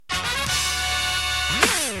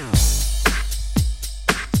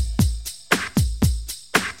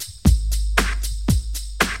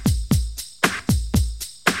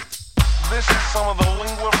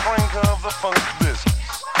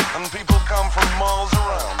from miles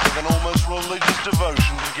around with an almost religious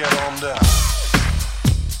devotion to get on down.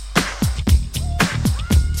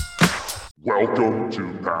 Welcome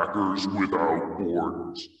to Packers Without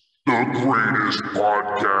Borders, the greatest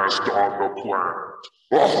podcast on the planet.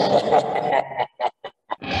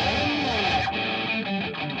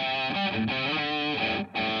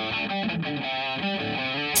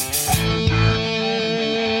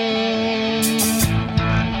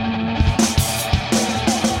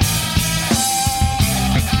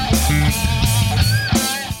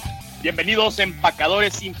 Bienvenidos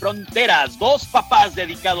Empacadores Sin Fronteras, dos papás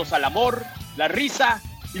dedicados al amor, la risa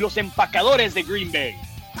y los empacadores de Green Bay.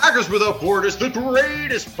 Packers Without Borders, the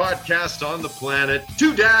greatest podcast on the planet.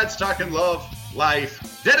 Two dads talking love,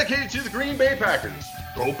 life, dedicated to the Green Bay Packers.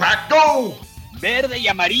 Go Pack, go! Verde y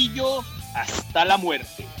amarillo hasta la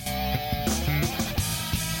muerte.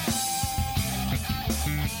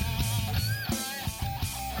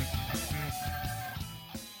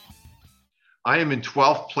 I am in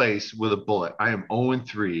 12th place with a bullet. I am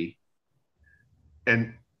 0-3.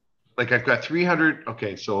 And like I've got 300.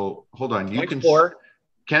 Okay, so hold on. You can.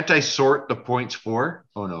 Can't I sort the points for?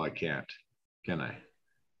 Oh, no, I can't. Can I?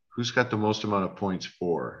 Who's got the most amount of points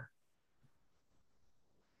for?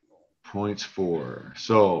 Points for.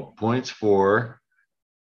 So points for.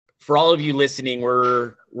 For all of you listening,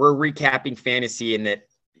 we're recapping fantasy, and that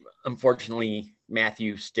unfortunately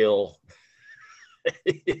Matthew still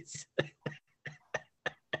is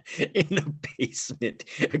in the basement,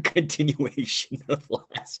 a continuation of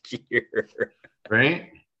last year.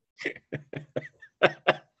 Right?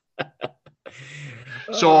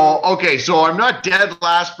 So I'm not dead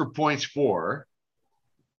last for points for,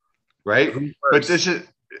 right? But this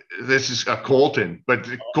is a Colton, but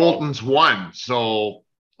Colton's won. So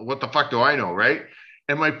what the fuck do I know, right?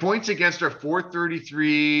 And my points against are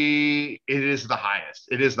 433. It is the highest.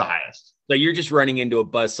 So you're just running into a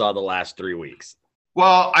buzzsaw the last 3 weeks.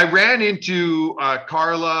 Well, I ran into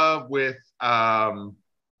Carla with who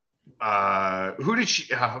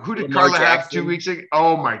did Carla have 2 weeks ago?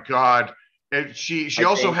 Oh my God. And she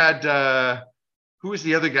also had who was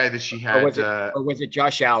the other guy that she had? Or was it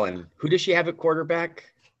Josh Allen? Who does she have at quarterback?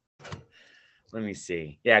 Let me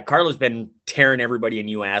see. Yeah, Carla's been tearing everybody a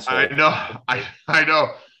new asshole. I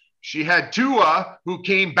know. She had Tua, who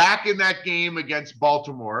came back in that game against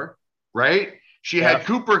Baltimore, right? She had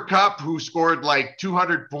Cooper Kupp, who scored like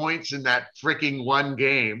 200 points in that freaking one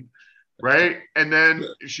game, right? And then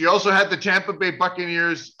she also had the Tampa Bay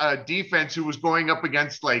Buccaneers defense, who was going up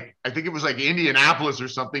against I think it was like Indianapolis or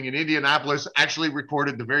something. And Indianapolis actually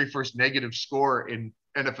recorded the very first negative score in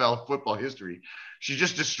NFL football history. She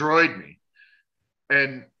just destroyed me.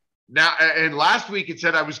 And last week it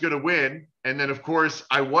said I was going to win. And then, of course,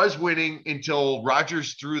 I was winning until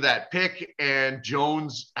Rodgers threw that pick and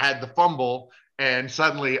Jones had the fumble. And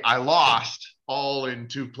suddenly I lost all in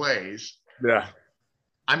 2 plays. Yeah.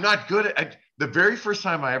 I'm not good at the very first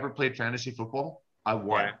time I ever played fantasy football. I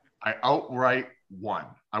won. Yeah. I outright won.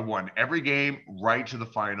 I won every game right to the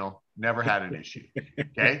final. Never had an issue.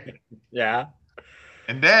 Okay. Yeah.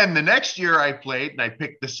 And then the next year I played and I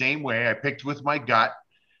picked the same way. I picked with my gut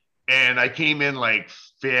and I came in like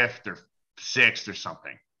 5th or 6th or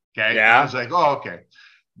something. Okay. Yeah. I was like, oh, okay.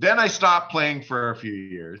 Then I stopped playing for a few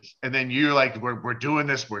years. And then you we're doing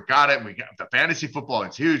this. We got it. We got the fantasy football.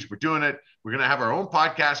 It's huge. We're doing it. We're going to have our own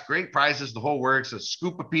podcast, great prizes, the whole works, a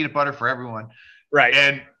scoop of peanut butter for everyone.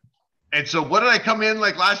 Right. And so what did I come in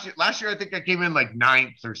like last year? Last year, I think I came in like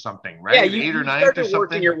 9th or something, right? Yeah, you 8th or 9th started or something.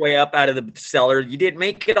 Working your way up out of the cellar. You didn't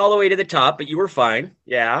make it all the way to the top, but you were fine.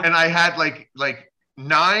 Yeah. And I had like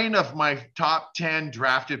 9 of my top 10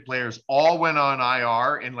 drafted players all went on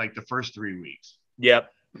IR in like the first 3 weeks. Yep.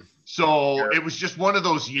 So It was just one of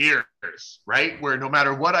those years, right? Where no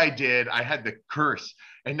matter what I did, I had the curse.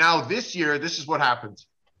 And now this year, this is what happens.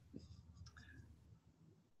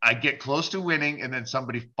 I get close to winning and then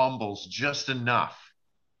somebody fumbles just enough,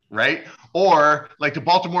 right? Or like the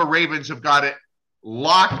Baltimore Ravens have got it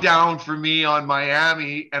locked down for me on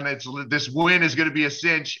Miami and this win is going to be a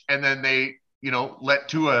cinch. And then they, let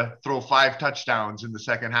Tua throw 5 touchdowns in the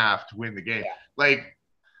second half to win the game. Yeah.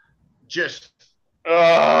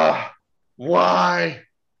 Why?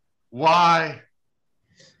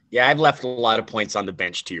 Yeah, I've left a lot of points on the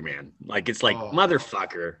bench too, man.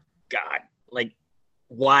 Motherfucker, God,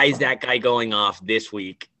 why is that guy going off this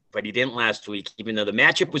week, but he didn't last week, even though the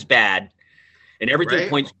matchup was bad and everything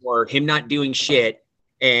points for him not doing shit.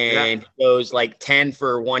 And goes 10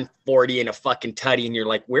 for 140 and a fucking tutty. And you're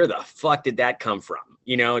like, where the fuck did that come from?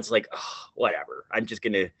 It's like, whatever. I'm just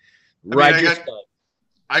going to ride your stuff.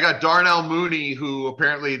 I got Darnell Mooney, who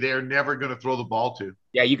apparently they're never going to throw the ball to.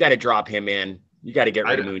 Yeah, you got to drop him, man. You got to get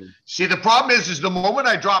rid of Mooney. See, the problem is the moment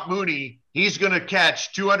I drop Mooney, he's going to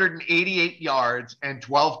catch 288 yards and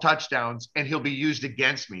 12 touchdowns, and he'll be used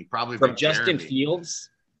against me, probably from by Justin Jeremy. Fields.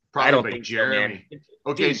 Probably I don't by think Jeremy. so, man.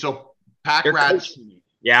 Okay, Dude, so Pack they're Rats. coaching you.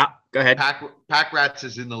 Yeah, go ahead. Pack Rats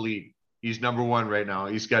is in the lead. He's number one right now.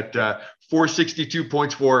 He's got 462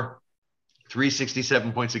 points for,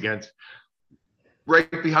 367 points against. Right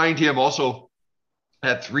behind him, also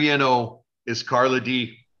at 3-0, is Carla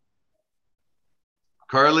D.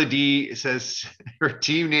 Carla D says her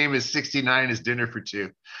team name is 69 is dinner for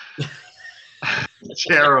two.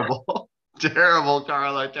 Terrible. Terrible,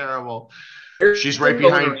 Carla. Terrible. She's right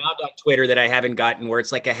behind around on Twitter that I haven't gotten, where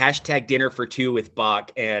it's like a hashtag dinner for two with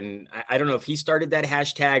Bach. And I don't know if he started that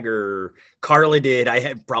hashtag or Carla did. I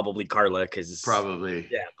had probably Carla because probably.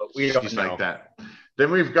 Yeah, but we don't know. Like that.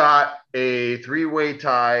 Then we've got a three-way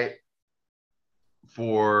tie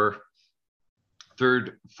for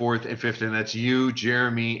third, fourth, and fifth, and that's you,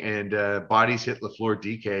 Jeremy, and Bodies Hit LaFleur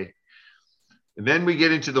DK. And then we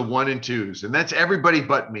get into the 1 and 2s, and that's everybody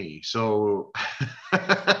but me. So,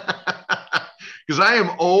 because I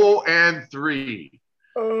am 0 and 3.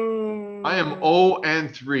 I am 0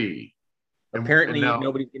 and 3. Apparently,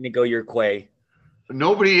 nobody's going to go your way.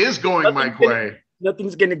 Nobody is going my way.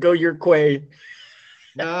 Nothing's going to go your way.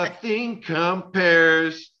 Nothing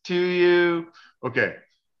compares to you. Okay.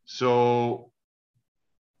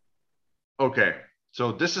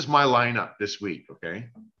 So this is my lineup this week. Okay.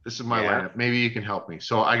 This is my lineup. Maybe you can help me.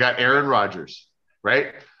 So I got Aaron Rodgers,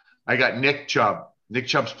 right? I got Nick Chubb. Nick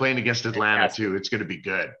Chubb's playing against Atlanta too. It's going to be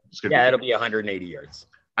good. It'll be 180 yards.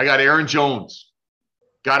 I got Aaron Jones.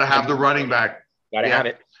 Got to have the running back. Got to have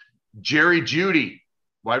it. Jerry Jeudy,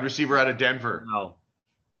 wide receiver out of Denver. No.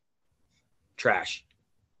 Trash.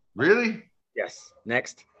 Really? Yes.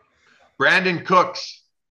 Next. Brandon Cooks,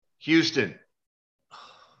 Houston.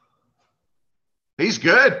 He's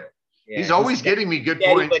good. Yeah, he's always getting me good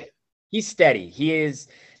points. But he's steady. He is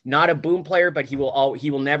not a boom player, but he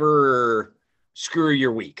will never screw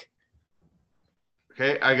your week.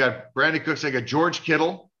 Okay, I got Brandon Cooks. I got George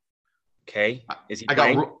Kittle. Okay, is he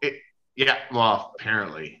playing? Yeah, well,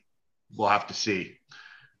 apparently. We'll have to see.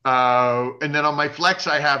 And then on my flex,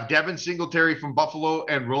 I have Devin Singletary from Buffalo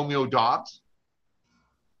and Romeo Doubs.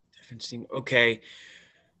 Okay.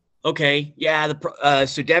 Yeah.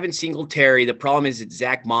 So Devin Singletary, the problem is that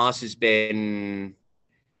Zach Moss has been,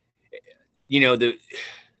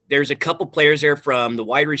 there's a couple players there from the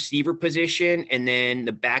wide receiver position, and then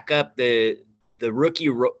the backup, the rookie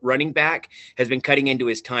running back has been cutting into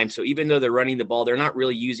his time. So even though they're running the ball, they're not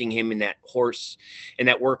really using him in that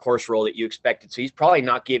workhorse role that you expected. So he's probably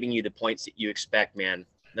not giving you the points that you expect, man.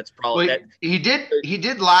 That's probably He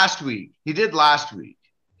did last week. He did last week.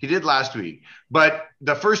 But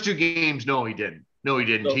the first two games, no, he didn't. So,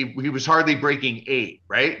 he was hardly breaking 8,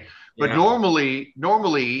 right? But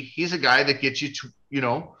normally he's a guy that gets you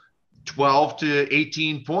 12 to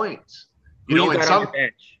 18 points. Who you got on your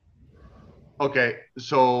bench? Okay,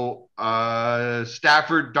 so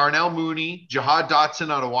Stafford, Darnell Mooney, Jihad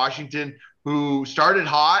Dotson out of Washington, who started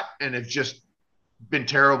hot and have just been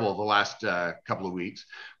terrible the last couple of weeks.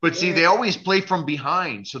 But see, they always play from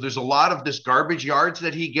behind. So there's a lot of this garbage yards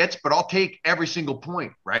that he gets, but I'll take every single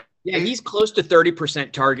point, right? Yeah, he's close to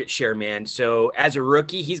 30% target share, man. So as a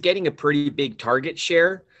rookie, he's getting a pretty big target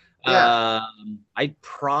share. Yeah. I'd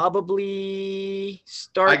probably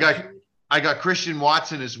start. I got Christian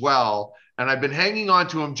Watson as well. And I've been hanging on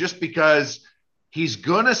to him just because he's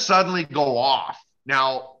going to suddenly go off.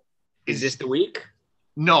 Now, is this the week?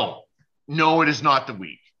 No, it is not the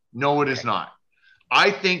week. No, it is not. I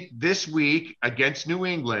think this week against New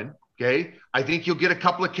England, okay, I think you'll get a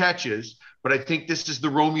couple of catches, but I think this is the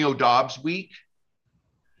Romeo Doubs week.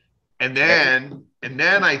 And then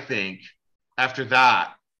I think after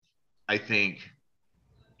that, I think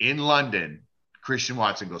in London, Christian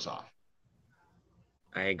Watson goes off.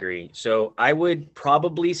 I agree. So I would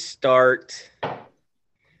probably start.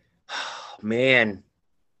 Man,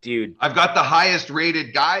 dude. I've got the highest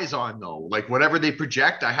rated guys on, though. Like whatever they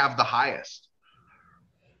project, I have the highest.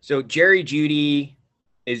 So Jerry Jeudy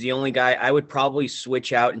is the only guy I would probably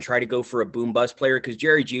switch out and try to go for a boom bust player, because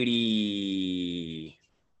Jerry Jeudy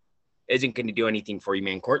isn't going to do anything for you,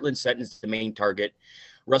 man. Cortland Sutton's the main target.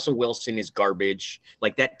 Russell Wilson is garbage.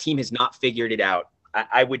 Like, that team has not figured it out.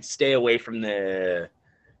 I would stay away from the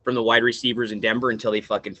wide receivers in Denver until they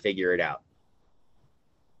fucking figure it out.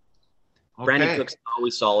 Okay. Brandon Cook's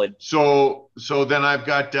always solid. So then I've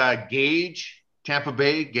got Gage, Tampa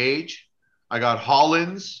Bay, Gage. I got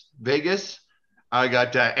Hollins, Vegas. I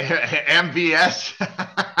got MVS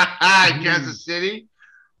in Kansas City.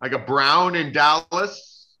 I got Brown in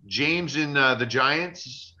Dallas. James in the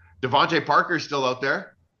Giants. Devontae Parker is still out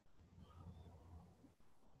there.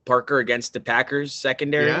 Parker against the Packers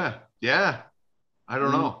secondary. Yeah. I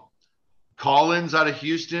don't know. Collins out of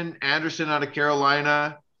Houston. Anderson out of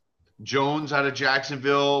Carolina. Jones out of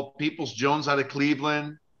Jacksonville. Peoples-Jones out of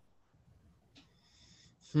Cleveland.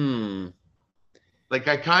 Like,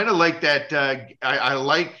 I kind of like that. I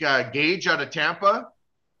like Gage out of Tampa.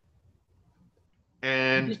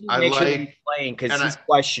 And I like playing because he's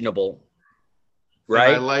questionable.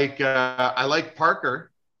 Right. I like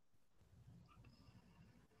Parker.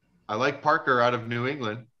 I like Parker out of New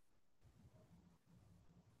England.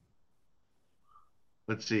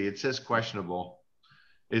 Let's see. It says questionable.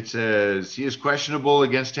 It says he is questionable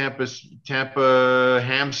against Tampa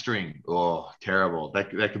hamstring. Oh, terrible.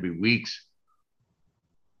 That could be weeks.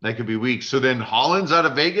 That could be weeks. So then Hollins out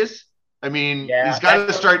of Vegas. I mean, he's got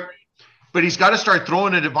to start, but he's got to start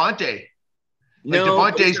throwing to Devontae. Like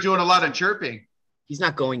Devontae's doing a lot of chirping. He's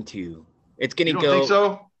not going to. It's going to go. You don't think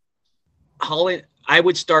so? Holland. I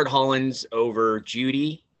would start Hollins over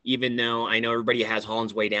Judy, even though I know everybody has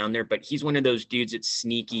Hollins way down there, but he's one of those dudes that's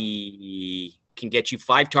sneaky, can get you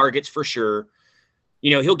 5 targets for sure.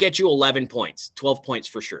 You know, he'll get you 11 points, 12 points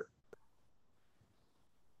for sure.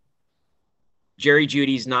 Jerry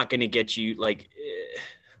Judy's not going to get you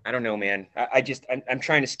I don't know, man. I'm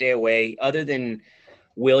trying to stay away. Other than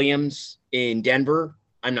Williams in Denver,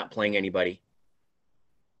 I'm not playing anybody.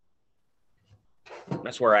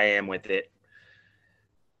 That's where I am with it.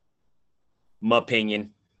 My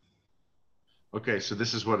opinion. Okay, so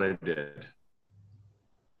this is what I did.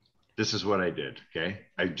 Okay,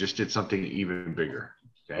 I just did something even bigger.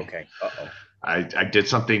 Okay. Uh-oh. I did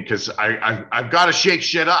something because I've got to shake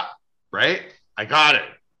shit up, right? I got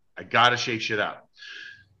to shake shit up.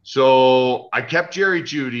 So I kept Jerry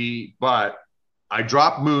Judy, but I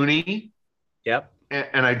dropped Mooney. Yep.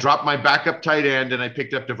 And I dropped my backup tight end, and I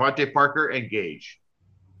picked up Devontae Parker and Gage.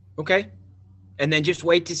 Okay. And then just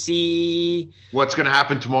wait to see what's going to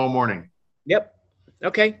happen tomorrow morning. Yep.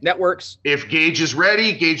 Okay, that works. If Gage is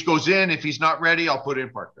ready, Gage goes in. If he's not ready, I'll put in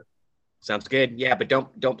Parker. Sounds good. Yeah, but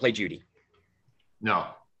don't play Judy. No.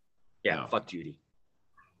 Yeah, no. Fuck Judy.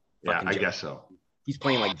 Yeah, I guess so. He's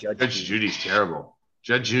playing like Judge Judy's terrible.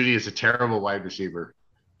 Judge Judy is a terrible wide receiver.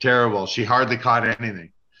 Terrible. She hardly caught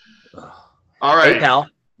anything. All right. Hey, pal,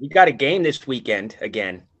 we got a game this weekend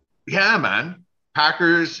again. Yeah, man.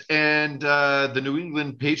 Packers and the New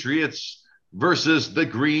England Patriots versus the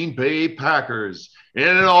Green Bay Packers in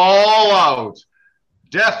an all-out,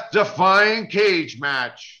 death-defying cage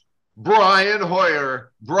match. Brian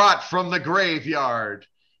Hoyer brought from the graveyard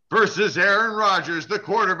versus Aaron Rodgers, the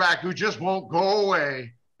quarterback who just won't go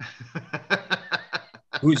away.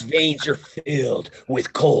 Whose veins are filled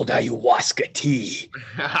with cold ayahuasca tea.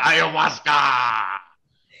 Ayahuasca!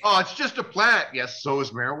 Oh, it's just a plant. Yes, so is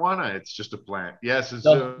marijuana. It's just a plant. Yes, it's,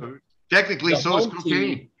 technically so is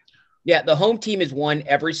cocaine. Yeah, the home team has won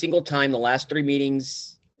every single time the last 3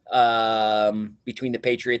 meetings between the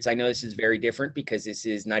Patriots. I know this is very different because this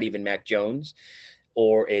is not even Mac Jones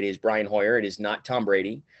or it is Brian Hoyer. It is not Tom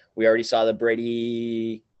Brady. We already saw the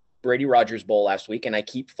Brady Rodgers Bowl last week, and I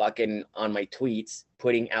keep fucking on my tweets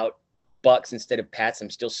putting out Bucks instead of Pats. I'm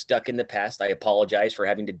still stuck in the past. I apologize for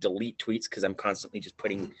having to delete tweets because I'm constantly just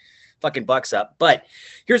putting fucking Bucks up. But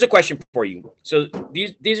here's a question for you. So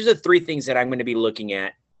these are the 3 things that I'm going to be looking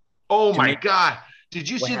at. Oh my God. Did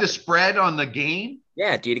you see the spread on the game?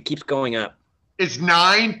 Yeah, dude, it keeps going up. It's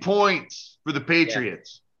 9 points for the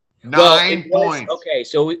Patriots. Yeah. 9 points. Okay,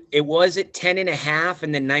 so it was at 10.5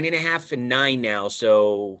 and then 9.5 and 9 now.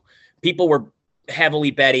 So people were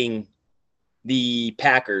heavily betting the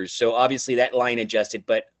Packers. So obviously that line adjusted,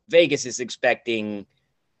 but Vegas is expecting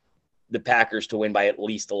the Packers to win by at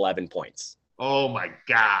least 11 points. Oh my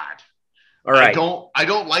God. All right. I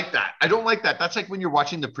don't like that. I don't like that. That's like when you're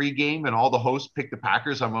watching the pregame and all the hosts pick the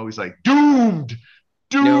Packers. I'm always like, doomed.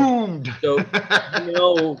 No. So,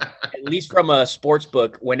 at least from a sports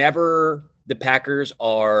book, whenever the Packers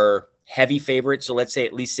are heavy favorites, so let's say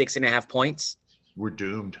at least 6.5 points, we're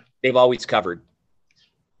doomed. They've always covered.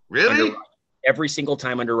 Really? Every single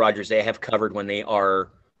time under Rodgers, they have covered when they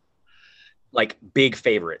are like big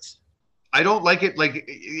favorites. I don't like it. Like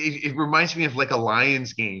it reminds me of like a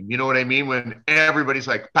Lions game. You know what I mean? When everybody's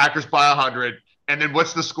like Packers by 100. And then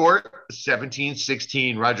what's the score?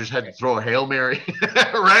 17-16. Rodgers had to throw a Hail Mary,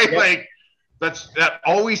 right? Yep. Like we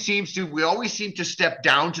always seem to step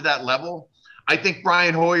down to that level. I think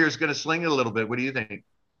Brian Hoyer is going to sling it a little bit. What do you think?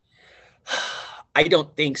 I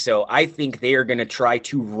don't think so. I think they are going to try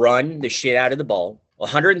to run the shit out of the ball.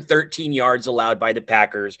 113 yards allowed by the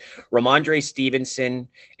Packers. Ramondre Stevenson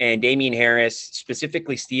and Damian Harris,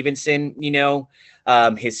 specifically Stevenson,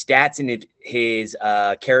 his stats and his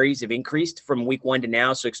carries have increased from week 1 to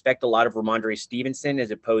now. So expect a lot of Ramondre Stevenson as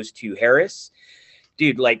opposed to Harris.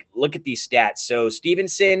 Dude, look at these stats. So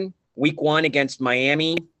Stevenson, week 1 against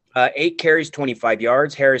Miami, 8 carries, 25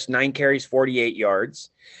 yards. Harris, 9 carries, 48 yards.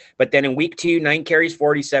 But then in week 2, 9 carries,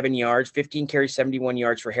 47 yards, 15 carries, 71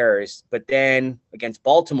 yards for Harris. But then against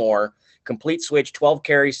Baltimore, complete switch, 12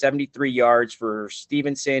 carries, 73 yards for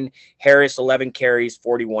Stevenson. Harris, 11 carries,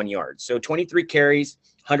 41 yards. So 23 carries,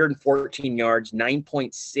 114 yards,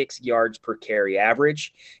 9.6 yards per carry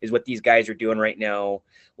average is what these guys are doing right now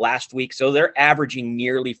last week. So they're averaging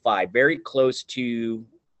nearly 5, very close to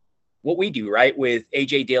what we do, right, with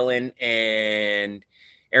A.J. Dillon and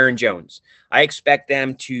Aaron Jones. I expect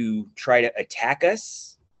them to try to attack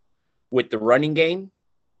us with the running game,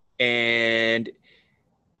 and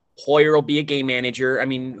Hoyer will be a game manager. I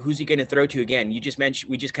mean, who's he going to throw to again? You just mentioned,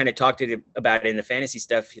 we just kind of talked about it in the fantasy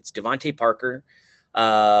stuff. It's Devontae Parker.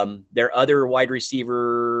 Their other wide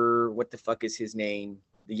receiver, what the fuck is his name?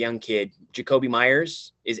 The young kid, Jacoby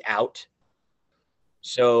Myers, is out.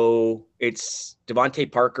 So it's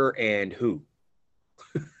Devontae Parker and who?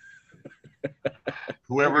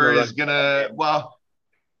 Whoever is gonna. Well,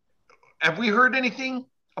 have we heard anything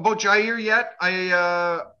about Jair yet?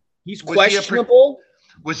 He's questionable.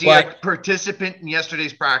 Was he a participant in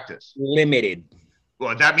yesterday's practice? Limited.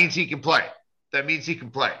 Well, that means he can play.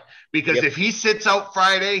 Because if he sits out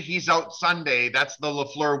Friday, he's out Sunday. That's the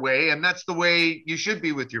LaFleur way, and that's the way you should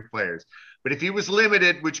be with your players. But if he was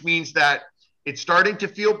limited, which means that it's starting to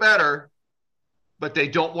feel better, but they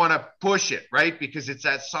don't want to push it, right? Because it's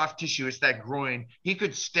that soft tissue, it's that groin. He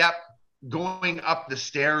could step going up the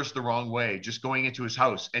stairs the wrong way, just going into his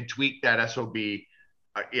house, and tweak that SOB.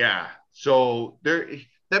 So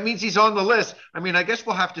that means he's on the list. I mean, I guess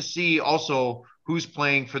we'll have to see also who's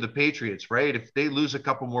playing for the Patriots, right? If they lose a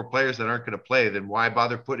couple more players that aren't going to play, then why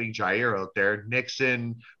bother putting Jair out there?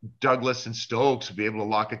 Nixon, Douglas, and Stokes will be able to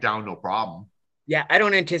lock it down, no problem. Yeah, I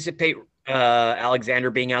don't anticipate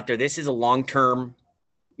Alexander being out there. This is a long-term,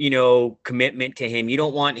 commitment to him. You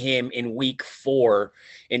don't want him in week 4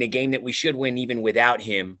 in a game that we should win even without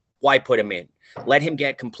him. Why put him in? Let him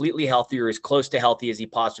get completely healthy or as close to healthy as he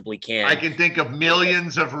possibly can. I can think of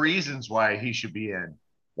millions of reasons why he should be in.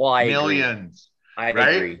 Well, I millions. Agree. I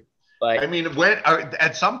agree. But I mean,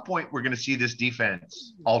 at some point we're going to see this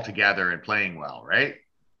defense all together and playing well, right?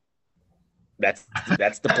 That's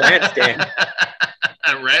the plan, Stan.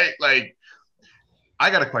 Right?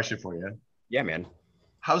 I got a question for you. Yeah, man.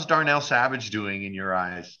 How's Darnell Savage doing in your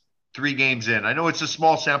eyes? 3 games in. I know it's a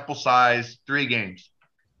small sample size. 3 games.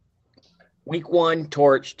 Week 1,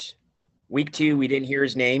 torched. Week 2, we didn't hear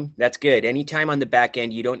his name. That's good. Anytime on the back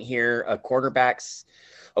end you don't hear a cornerback's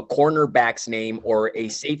name or a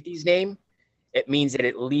safety's name, it means that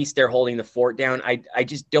at least they're holding the fort down. I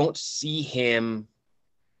just don't see him.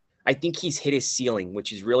 I think he's hit his ceiling,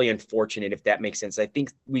 which is really unfortunate, if that makes sense. I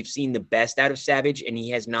think we've seen the best out of Savage, and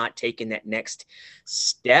he has not taken that next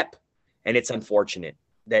step, and it's unfortunate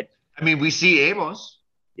that. I mean, we see Amos.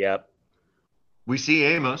 Yep. We see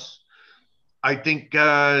Amos. I think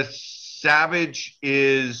Savage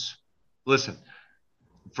is. Listen,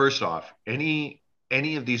 first off, any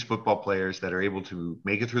of these football players that are able to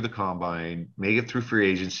make it through the combine, make it through free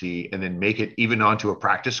agency, and then make it even onto a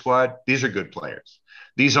practice squad, these are good players.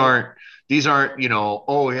 These aren't,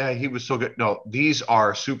 oh yeah, he was so good. No, these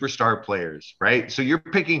are superstar players, right? So you're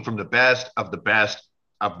picking from the best of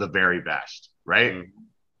the very best, right?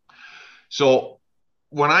 Mm-hmm. So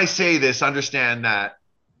when I say this, understand that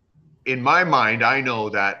in my mind, I know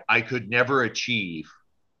that I could never achieve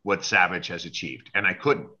what Savage has achieved, and I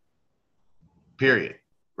couldn't, period,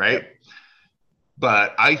 right? Yep.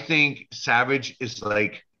 But I think Savage is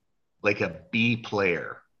like a B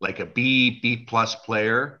player, like a B plus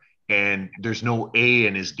player, and there's no A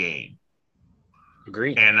in his game.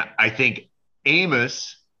 Agree. And I think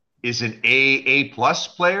Amos is an A plus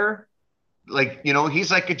player.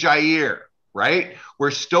 He's like a Jair, right? Where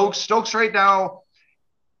Stokes right now,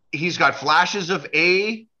 he's got flashes of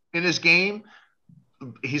A in his game.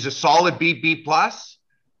 He's a solid B plus.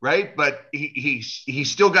 Right. But he's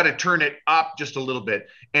still got to turn it up just a little bit.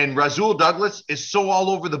 And Rasul Douglas is so all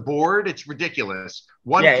over the board. It's ridiculous.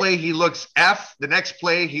 One play he looks F, the next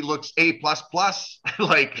play he looks A++.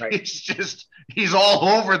 It's just, he's all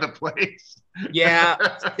over the place. Yeah.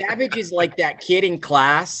 Savage is like that kid in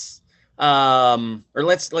class. Or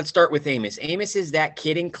let's start with Amos. Amos is that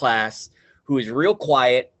kid in class who is real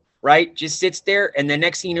quiet, right? Just sits there, and the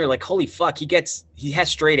next thing you're like, holy fuck, he has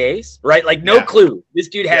straight A's, right? Like no clue. This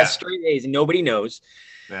dude has straight A's and nobody knows.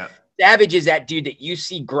 Yeah. Savage is that dude that you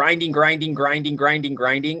see grinding,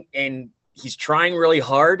 and he's trying really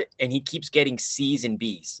hard, and he keeps getting C's and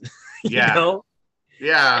B's. you know?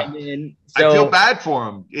 Yeah. And then, I feel bad for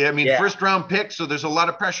him. I mean, first round pick, so there's a lot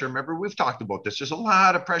of pressure. Remember, we've talked about this. There's a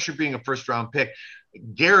lot of pressure being a first round pick.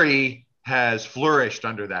 Gary has flourished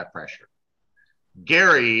under that pressure.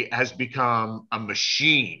 Gary has become a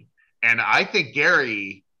machine. And I think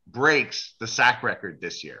Gary breaks the sack record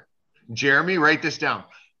this year. Jeremy, write this down.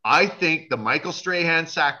 I think the Michael Strahan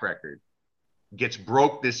sack record gets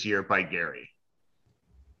broke this year by Gary.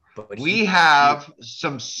 But we have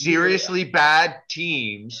some seriously bad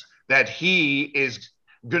teams that he is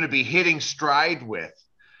going to be hitting stride with.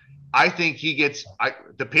 I think he gets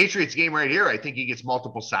the Patriots game right here. I think he gets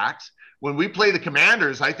multiple sacks. When we play the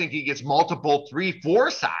Commanders, I think he gets multiple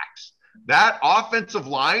 3-4 sacks. That offensive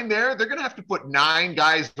line there, they're going to have to put 9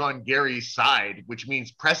 guys on Gary's side, which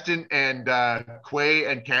means Preston and Quay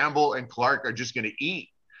and Campbell and Clark are just going to eat.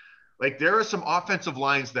 Like, there are some offensive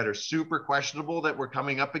lines that are super questionable that we're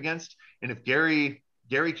coming up against. And if Gary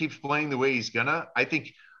keeps playing the way he's gonna, I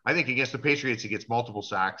think against the Patriots, he gets multiple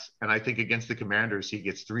sacks. And I think against the Commanders, he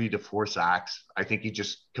gets 3 to 4 sacks. I think he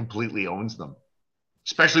just completely owns them,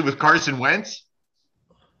 especially with Carson Wentz.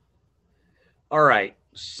 All right.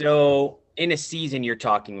 So in a season you're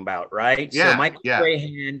talking about, right? Yeah. So Michael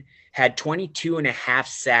Strahan had 22.5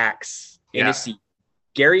 sacks in a season.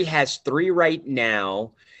 Gary has 3 right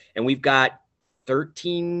now. And we've got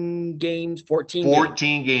 14 games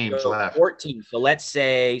left. 14. So let's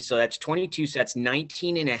say, so that's 22. So that's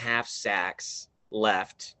 19.5 sacks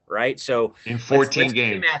left, right? So in 14 let's games.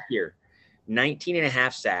 do the math here.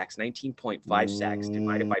 19.5 sacks, 19.5 sacks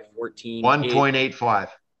divided by 14. 1.85.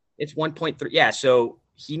 It's 1.3. Yeah. So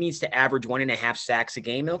he needs to average 1.5 sacks a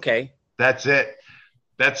game. Okay. That's it.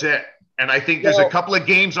 And I think there's a couple of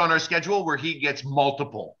games on our schedule where he gets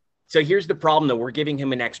multiple. So here's the problem, though. We're giving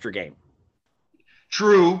him an extra game.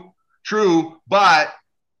 True. But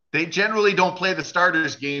they generally don't play the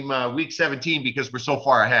starters game week 17 because we're so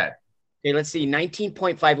far ahead. Okay, let's see.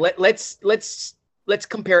 19.5. Let's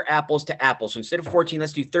compare apples to apples. So instead of 14,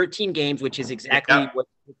 let's do 13 games, which is exactly what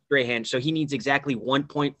Strahan. So he needs exactly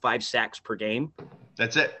 1.5 sacks per game.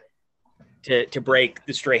 That's it. To break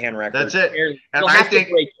the Strahan record. That's it. And I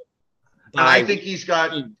think he's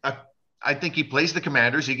got I think he plays the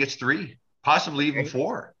Commanders. He gets 3, possibly even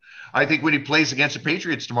 4. I think when he plays against the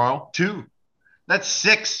Patriots tomorrow, 2. That's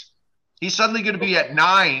 6. He's suddenly going to be at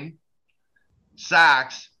 9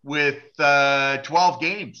 sacks with 12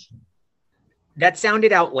 games. That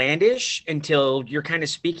sounded outlandish until you're kind of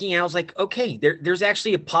speaking. I was like, okay, there's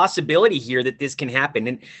actually a possibility here that this can happen.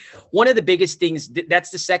 And one of the biggest things,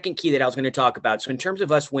 that's the second key that I was going to talk about. So in terms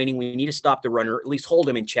of us winning, we need to stop the runner, at least hold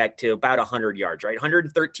him in check to about 100 yards, right?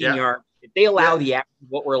 113 yards. If they allow the average,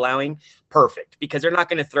 what we're allowing, perfect, because they're not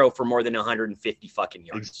going to throw for more than 150 fucking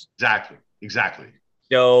yards. Exactly.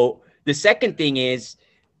 So the second thing is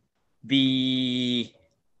the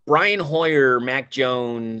Brian Hoyer, Mac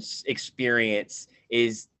Jones experience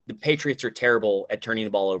is the Patriots are terrible at turning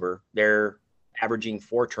the ball over. They're averaging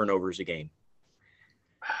 4 turnovers a game.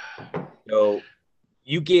 So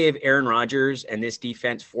you give Aaron Rodgers and this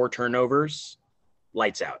defense 4 turnovers,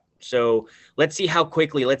 lights out. So let's see how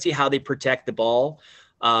they protect the ball.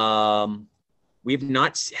 We've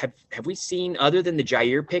not have we seen, other than the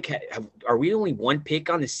Jair pick, are we only 1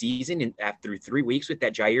 pick on the season and after 3 weeks with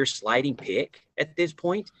that Jair sliding pick at this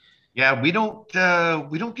point? Yeah, we don't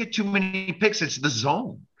get too many picks. It's the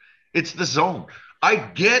zone. I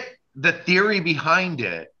get the theory behind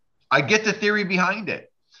it.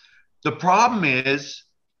 The problem is,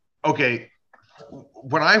 okay,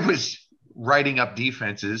 when I was writing up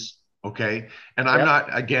defenses, okay, and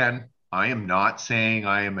I am not saying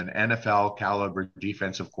I am an NFL caliber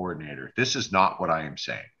defensive coordinator. This is not what I am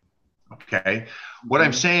saying. Okay. What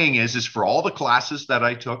I'm saying is for all the classes that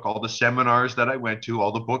I took, all the seminars that I went to,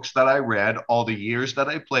 all the books that I read, all the years that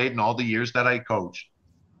I played and all the years that I coached,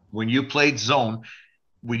 when you played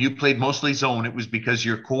mostly zone, it was because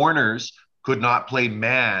your corners could not play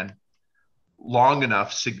man long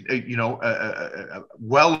enough,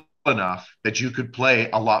 well enough that you could play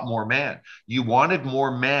a lot more man. You wanted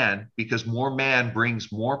more man because more man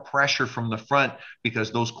brings more pressure from the front,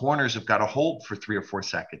 because those corners have got to hold for 3 or 4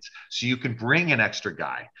 seconds. So you can bring an extra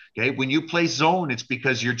guy. Okay. When you play zone, it's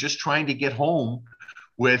because you're just trying to get home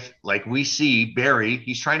with, like we see Barry,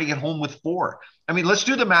 he's trying to get home with 4. I mean, let's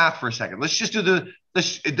do the math for a second. Let's just do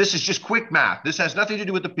this is just quick math. This has nothing to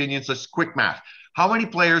do with opinions. Let's quick math. How many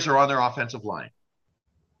players are on their offensive line?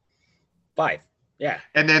 5. Yeah.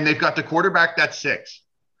 And then they've got the quarterback, that's 6.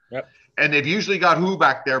 Yep. And they've usually got who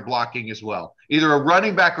back there blocking as well? Either a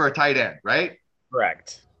running back or a tight end, right?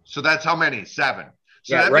 Correct. So that's how many? 7.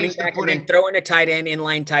 So yeah, that running means back putting, and then throw in a tight end,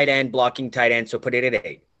 inline tight end, blocking tight end. So put it at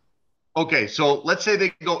 8. Okay, so let's say they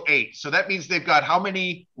go 8. So that means they've got how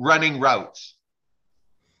many running routes?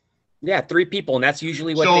 Yeah, 3 people, and that's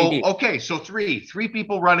usually what they do. Okay, so 3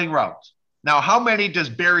 people running routes. Now, how many does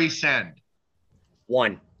Barry send?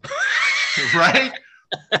 1. Right?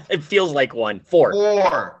 It feels like 1. 4.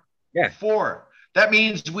 4. Yeah. 4. That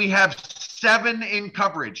means we have 7 in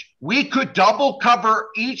coverage. We could double cover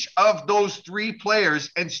each of those 3 players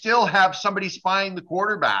and still have somebody spying the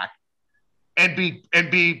quarterback and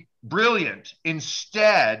be brilliant.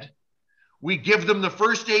 Instead, we give them the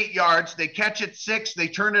first 8 yards. They catch it 6. They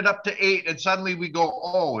turn it up to 8. And suddenly we go,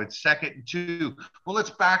 oh, it's 2nd and 2. Well,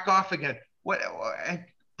 let's back off again.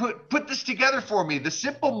 Put this together for me. The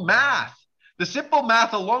simple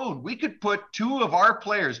math alone, we could put 2 of our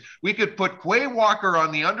players. We could put Quay Walker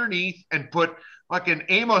on the underneath and put fucking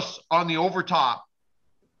Amos on the overtop.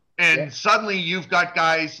 And suddenly you've got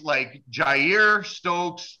guys like Jair,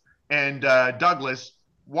 Stokes, and Douglas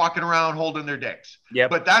walking around holding their dicks. Yep.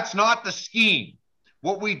 But that's not the scheme.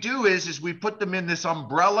 What we do is we put them in this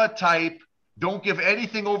umbrella type, don't give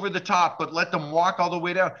anything over the top, but let them walk all the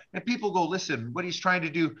way down. And people go, listen, what he's trying to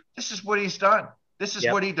do, this is what he's done. This is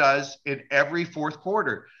what he does in every fourth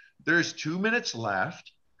quarter. There's 2 minutes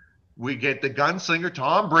left. We get the gunslinger,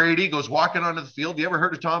 Tom Brady, goes walking onto the field. You ever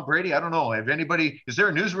heard of Tom Brady? I don't know. Is there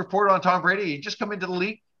a news report on Tom Brady? He just come into the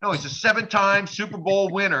league? No, he's a 7-time Super Bowl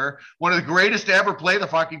winner, one of the greatest to ever play the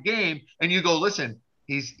fucking game. And you go, listen,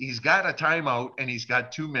 he's got a timeout and he's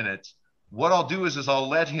got 2 minutes. What I'll do is I'll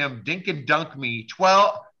let him dink and dunk me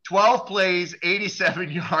 12 plays,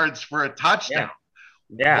 87 yards for a touchdown.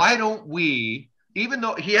 Yeah. Why don't we, even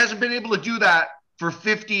though he hasn't been able to do that for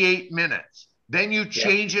 58 minutes, then you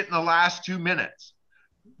change it in the last 2 minutes.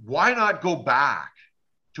 Why not go back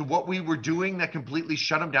to what we were doing that completely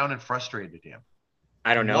shut him down and frustrated him?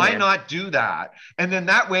 I don't know. Why not do that? And then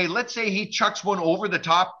that way, let's say he chucks one over the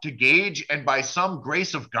top to Gage, and by some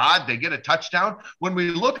grace of God, they get a touchdown. When we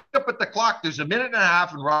look up at the clock, there's a minute and a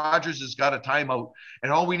half, and Rodgers has got a timeout,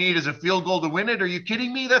 and all we need is a field goal to win it. Are you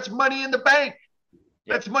kidding me? That's money in the bank.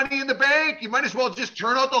 That's money in the bank. You might as well just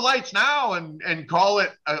turn out the lights now and call it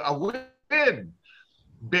a win.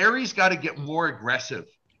 Barry's got to get more aggressive.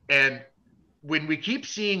 And when we keep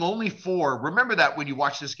seeing only 4, remember that when you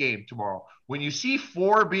watch this game tomorrow, when you see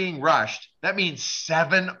 4 being rushed, that means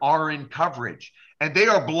 7 are in coverage. And they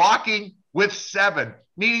are blocking with 7,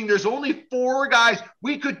 meaning there's only 4 guys.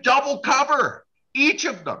 We could double cover each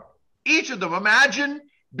of them. Imagine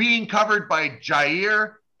being covered by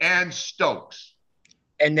Jair and Stokes.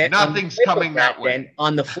 And then nothing's coming that way. Then,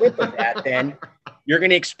 on the flip of that, then you're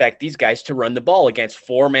going to expect these guys to run the ball against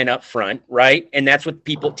 4 men up front, right? And that's what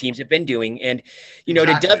teams have been doing. And, to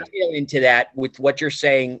dovetail into that with what you're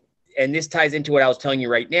saying, and this ties into what I was telling you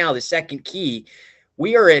right now, the second key,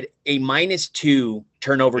 we are at a -2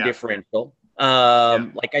 turnover differential.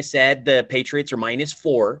 Like I said, the Patriots are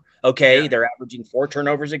 -4. Okay. They're averaging 4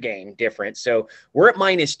 turnovers a game difference. So we're at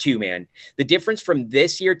 -2, man. The difference from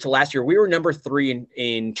this year to last year, we were number 3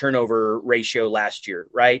 in turnover ratio last year,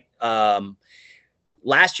 right?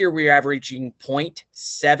 Last year we were averaging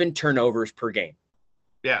 0.7 turnovers per game.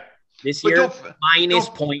 Yeah. This year,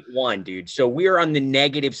 -0.1, dude. So we're on the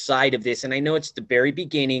negative side of this. And I know it's the very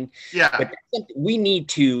beginning. Yeah. But that's something we need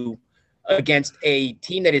to, against a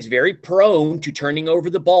team that is very prone to turning over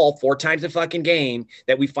the ball 4 times a fucking game,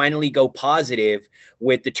 that we finally go positive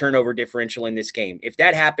with the turnover differential in this game. If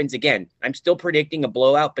that happens again, I'm still predicting a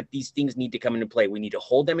blowout, but these things need to come into play. We need to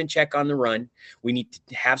hold them in check on the run. We need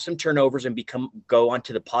to have some turnovers and go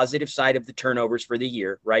onto the positive side of the turnovers for the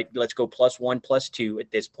year, right? Let's go +1, +2 at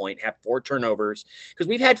this point, have 4 turnovers, because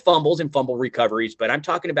we've had fumbles and fumble recoveries, but I'm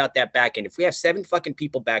talking about that back end. If we have 7 fucking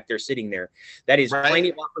people back there sitting there, that is plenty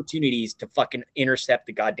of opportunities to fucking intercept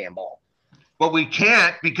the goddamn ball. But we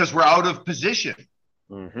can't because we're out of position.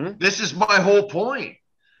 Mm-hmm. This is my whole point.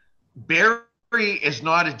 Barry is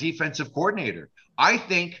not a defensive coordinator. I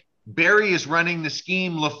think Barry is running the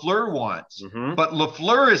scheme LaFleur wants, but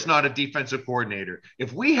LaFleur is not a defensive coordinator.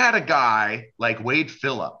 If we had a guy like Wade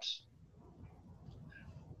Phillips,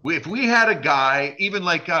 if we had a guy even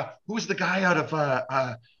like who's the guy out of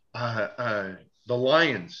the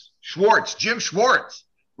Lions, Jim Schwartz,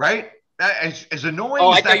 right? As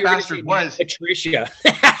annoying as that bastard was, Patricia.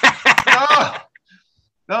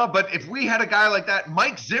 No, but if we had a guy like that,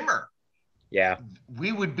 Mike Zimmer,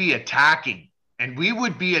 we would be attacking, and we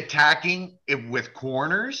would be attacking it with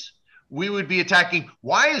corners. we would be attacking.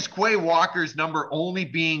 Why is Quay Walker's number only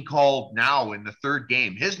being called now in the third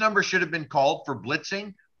game? His number should have been called for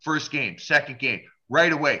blitzing first game, second game,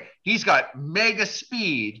 right away. He's got mega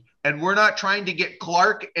speed, and we're not trying to get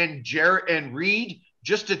Clark and Jarrett and Reed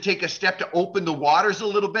just to take a step to open the waters a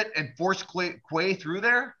little bit and force Quay through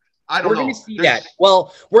there. I don't know. We're going to see that.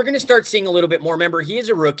 Well, we're going to start seeing a little bit more. Remember, he is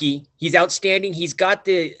a rookie. He's outstanding. He's got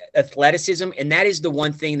the athleticism, and that is the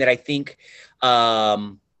one thing that I think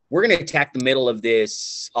we're going to attack the middle of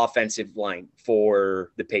this offensive line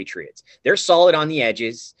for the Patriots. They're solid on the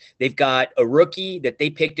edges. They've got a rookie that they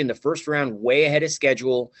picked in the first round way ahead of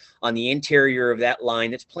schedule on the interior of that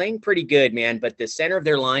line that's playing pretty good, man. But the center of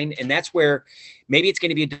their line, and that's where maybe it's going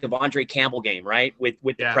to be a Devondre Campbell game, right, with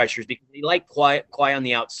the pressures, because they like Kawhi on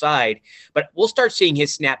the outside. But we'll start seeing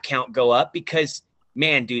his snap count go up because,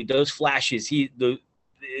 man, dude, those flashes, you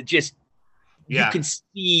can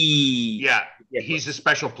see. Yeah. He's a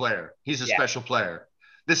special player. He's a special player.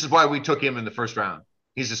 This is why we took him in the first round.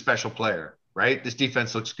 He's a special player, right? This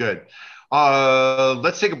defense looks good.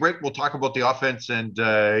 Let's take a break. We'll talk about the offense and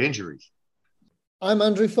injuries. I'm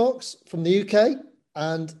Andrew Fox from the UK,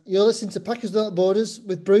 and you're listening to Packers Without Borders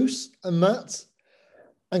with Bruce and Matt.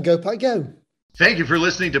 And go Pack Go. Thank you for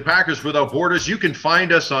listening to Packers Without Borders. You can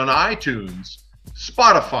find us on iTunes,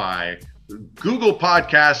 Spotify, Google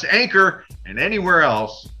Podcasts, Anchor, and anywhere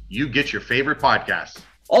else you get your favorite podcasts.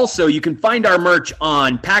 Also, you can find our merch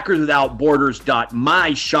on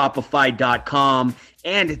packerswithoutborders.myshopify.com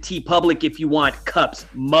and TeePublic if you want cups,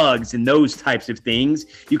 mugs, and those types of things.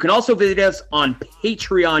 You can also visit us on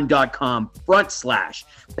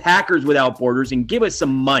patreon.com/Packers Without Borders and give us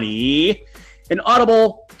some money. And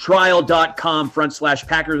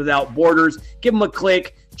audibletrial.com/Packers Without Borders. Give them a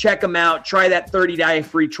click, check them out, try that 30-day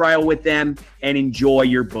free trial with them, and enjoy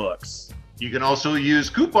your books. You can also use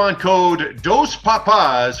coupon code Dos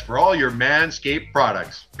Papas for all your Manscaped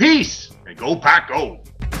products. Peace and go Pack Go.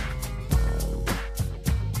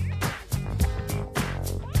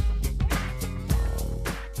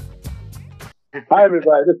 Hi,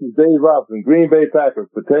 everybody. This is Dave Robinson, Green Bay Packers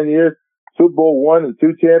for 10 years, Super Bowl 1 and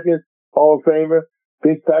 2 champions, Hall of Famer,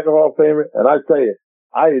 Pink Packer Hall of Famer. And I tell you,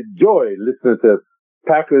 I enjoy listening to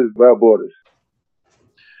Packers Without Borders.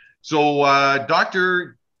 So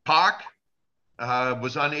Dr. Pac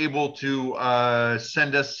was unable to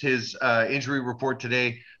send us his injury report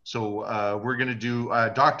today. So we're going to do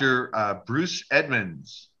Dr. Bruce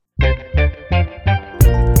Edmonds.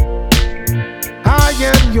 I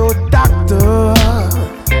am your doctor.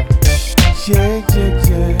 Yeah.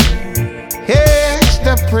 Here's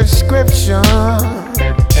the prescription.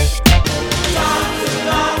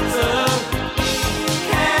 Doctor,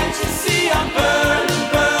 can't you see I'm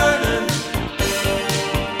burning?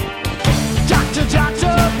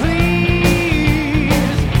 Doctor, please,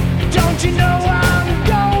 don't you know I'm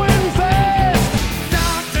going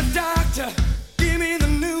fast? Doctor, give me the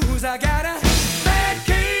news. I got a bad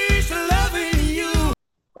case of loving you.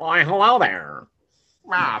 Why, hello there.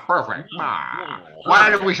 Perfect. Why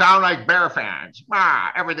do we sound like Bear fans?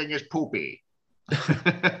 Everything is poopy.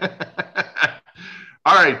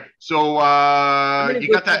 All right. So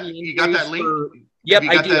you got that link? Yep,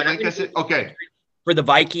 I do. Okay. For the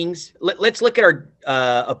Vikings, let's look at our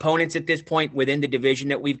opponents at this point within the division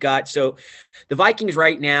that we've got. So the Vikings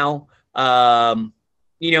right now,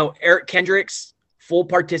 Eric Kendricks, full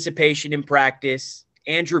participation in practice.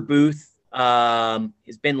 Andrew Booth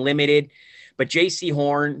has been limited. But J.C.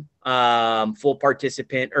 Horn, full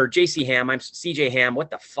participant, or J.C. Ham, I'm C.J. Ham.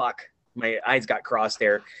 What the fuck? My eyes got crossed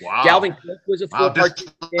there. Wow. Dalvin Cook was a full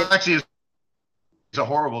participant. Actually, it's a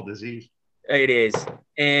horrible disease. It is.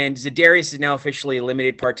 And Za'Darius is now officially a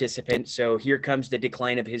limited participant. So here comes the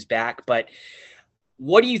decline of his back. But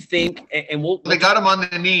what do you think? And they got him on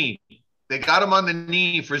the knee. They got him on the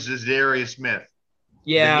knee for Za'Darius Smith.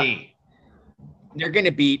 Yeah. They're going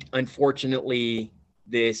to beat, unfortunately,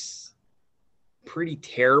 this pretty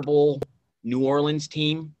terrible New Orleans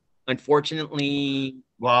team, unfortunately.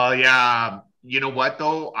 Well, yeah. You know what,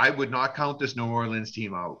 though? I would not count this New Orleans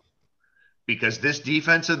team out because this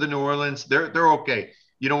defense of the New Orleans, they're okay.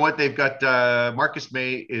 You know what? They've got Marcus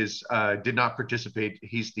May did not participate.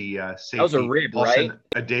 He's the safety. That was a rib, Paulson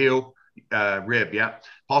right? Adebo, rib, yeah.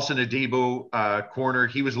 Paulson Adebo, corner.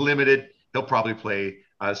 He was limited. He'll probably play.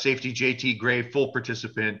 Safety JT Gray, full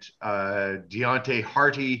participant. Deontay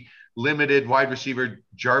Harty, limited. Wide receiver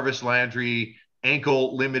Jarvis Landry,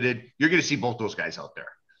 ankle limited. You're going to see both those guys out there.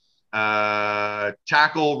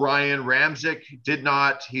 Tackle Ryan Ramczyk did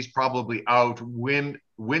not. He's probably out.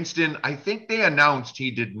 Winston, I think they announced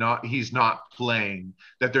he's not playing,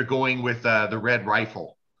 that they're going with the red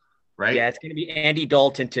rifle, right? Yeah, it's going to be Andy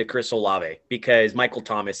Dalton to Chris Olave because Michael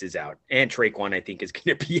Thomas is out. And Traquan, I think, is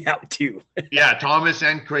going to be out too. Yeah, Thomas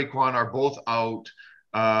and Traquan are both out.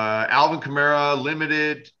 Alvin Kamara,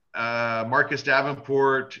 limited. Marcus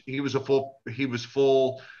Davenport, he was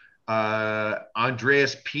full.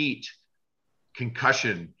 Andreas Pete,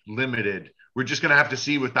 concussion, limited. We're just going to have to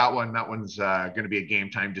see with that one. That one's going to be a game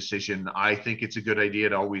time decision. I think it's a good idea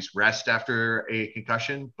to always rest after a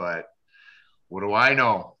concussion, but what do I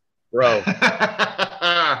know? Bro,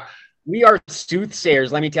 we are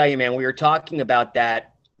soothsayers. Let me tell you, man, we were talking about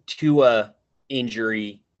that Tua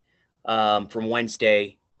injury from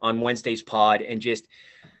Wednesday on Wednesday's pod and just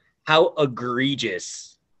how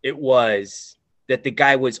egregious it was that the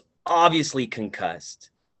guy was obviously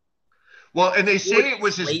concussed. Well, and they say it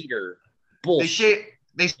was his later. Bullshit.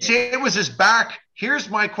 They say it was his back. Here's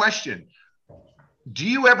my question. Do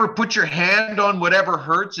you ever put your hand on whatever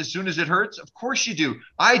hurts as soon as it hurts? Of course you do.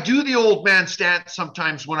 I do the old man stance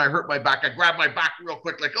sometimes when I hurt my back. I grab my back real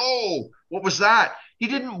quick, like, oh, what was that? He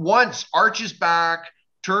didn't once arch his back,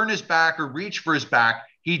 turn his back, or reach for his back.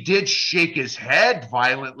 He did shake his head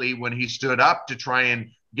violently when he stood up to try and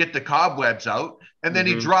get the cobwebs out. And then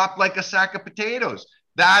he dropped like a sack of potatoes.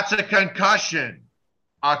 That's a concussion.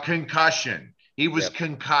 A concussion. He was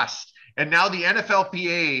concussed. And now the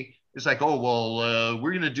NFLPA is like, oh, well,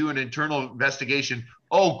 we're going to do an internal investigation.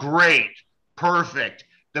 Oh, great. Perfect.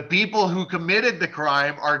 The people who committed the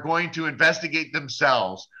crime are going to investigate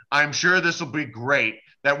themselves. I'm sure this will be great.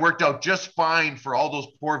 That worked out just fine for all those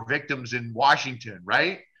poor victims in Washington,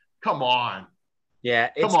 right? Come on.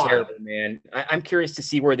 Yeah, it's terrible, man. I'm curious to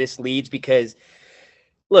see where this leads because,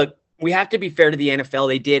 look, we have to be fair to the NFL.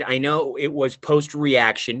 They did. I know it was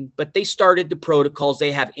post-reaction, but they started the protocols.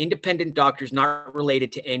 They have independent doctors not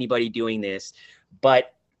related to anybody doing this.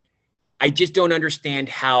 But I just don't understand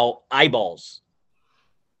how eyeballs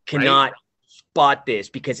cannot spot this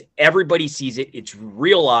because everybody sees it. It's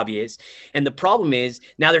real obvious. And the problem is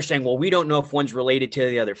now they're saying, well, we don't know if one's related to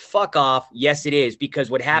the other. Fuck off. Yes, it is. Because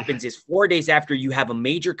what happens is 4 days after you have a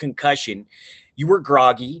major concussion, you were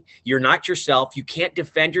groggy. You're not yourself. You can't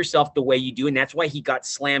defend yourself the way you do. And that's why he got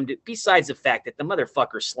slammed. Besides the fact that the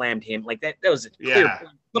motherfucker slammed him like that. That was a clear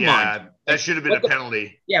point. Come on. That should have been a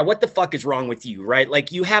penalty. Yeah. What the fuck is wrong with you? Right.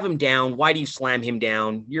 Like you have him down. Why do you slam him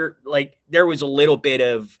down? You're like, there was a little bit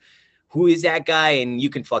of who is that guy? And you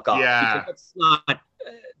can fuck off. Yeah. Because that's not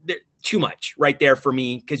too much right there for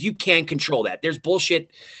me. Cause you can't control that. There's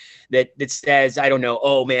bullshit that says, I don't know,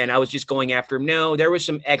 oh man, I was just going after him. No, there was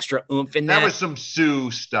some extra oomph in that. That was some Sue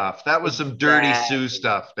stuff. That was some dirty Sue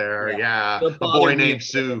stuff there. Yeah. A boy named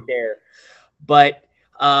Sue. There. But,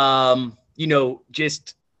 you know,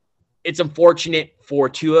 just it's unfortunate for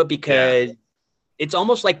Tua because it's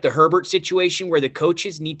almost like the Herbert situation where the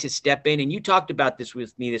coaches need to step in. And you talked about this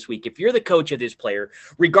with me this week. If you're the coach of this player,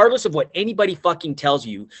 regardless of what anybody fucking tells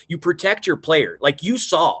you, you protect your player. Like you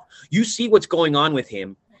see what's going on with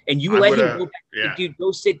him. And you let him go back. Dude,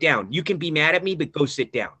 go sit down. You can be mad at me, but go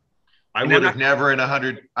sit down. I would have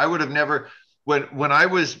never when I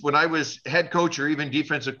was head coach or even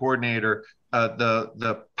defensive coordinator,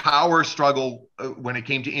 the power struggle when it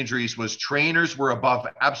came to injuries was trainers were above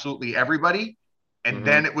absolutely everybody. And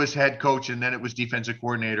then it was head coach and then it was defensive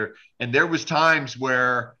coordinator. And there was times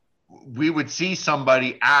where we would see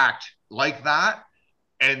somebody act like that.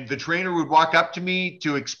 And the trainer would walk up to me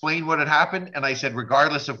to explain what had happened. And I said,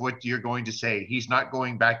 regardless of what you're going to say, he's not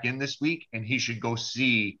going back in this week and he should go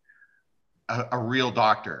see a real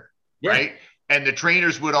doctor. Yeah. Right. And the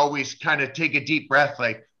trainers would always kind of take a deep breath,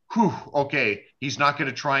 like, whew, okay, he's not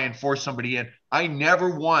going to try and force somebody in. I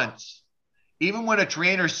never once, even when a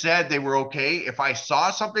trainer said they were okay, if I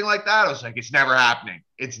saw something like that, I was like, it's never happening.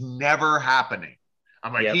 It's never happening.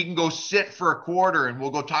 I'm like, he can go sit for a quarter and we'll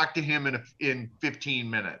go talk to him in 15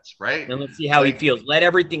 minutes, right? And let's see how he feels. Let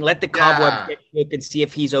the cobweb get shook and see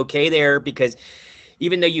if he's okay there. Because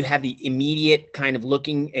even though you have the immediate kind of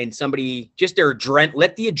looking and somebody just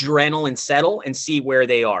let the adrenaline settle and see where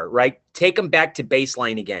they are, right? Take them back to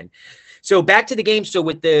baseline again. So back to the game. So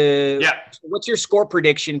with what's your score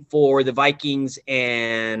prediction for the Vikings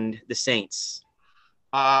and the Saints?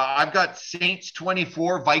 I've got Saints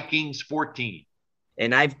 24, Vikings 14.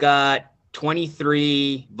 And I've got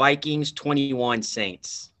 23 Vikings, 21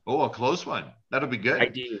 Saints. Oh, a close one. That'll be good. I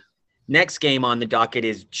do. Next game on the docket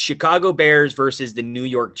is Chicago Bears versus the New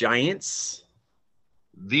York Giants.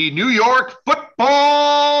 The New York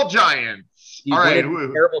Football Giants. All right.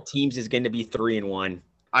 Terrible teams is going to be 3-1.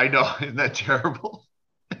 I know. Isn't that terrible?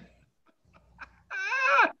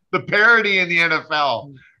 The parody in the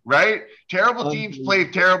NFL. right? Terrible teams play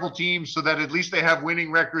terrible teams so that at least they have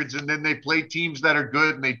winning records, and then they play teams that are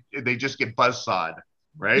good and they just get buzzsawed,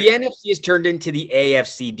 right? The NFC has turned into the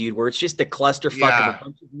AFC, dude, where it's just a clusterfuck of a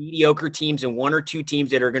bunch of mediocre teams and one or two teams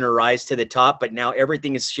that are going to rise to the top, but now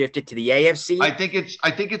everything is shifted to the AFC. I think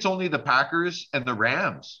it's only the Packers and the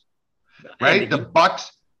Rams, right? The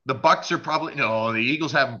Bucks are probably the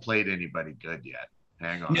Eagles haven't played anybody good yet.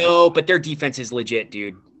 Hang on. No, but their defense is legit,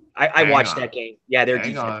 dude. I watched that game. Yeah, their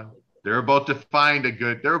defense. On. They're about to find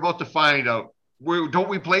out. Don't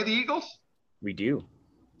we play the Eagles? We do.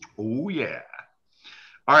 Oh yeah.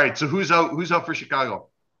 All right. So who's out for Chicago?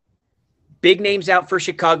 Big names out for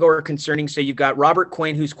Chicago are concerning. So you've got Robert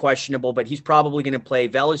Quinn, who's questionable, but he's probably going to play.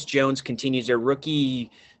 Velus Jones continues their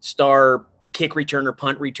rookie star kick returner,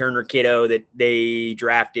 punt returner kiddo that they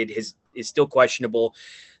drafted is still questionable.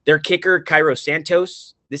 Their kicker, Cairo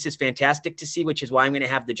Santos. This is fantastic to see, which is why I'm going to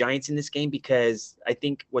have the Giants in this game, because I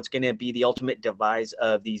think what's going to be the ultimate devise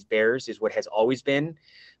of these Bears is what has always been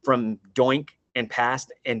from Doink and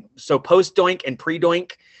past. And so post Doink and pre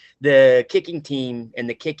Doink, the kicking team and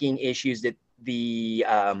the kicking issues that the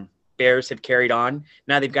Bears have carried on.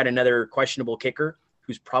 Now they've got another questionable kicker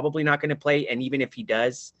who's probably not going to play. And even if he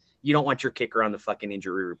does, you don't want your kicker on the fucking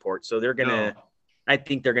injury report. So I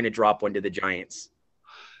think they're going to drop one to the Giants.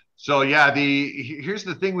 So yeah, here's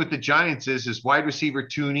the thing with the Giants is wide receiver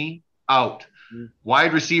Tooney out,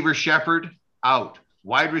 wide receiver Shepard out,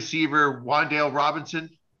 wide receiver Wan'Dale Robinson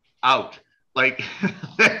out. Like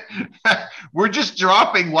we're just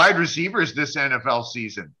dropping wide receivers this NFL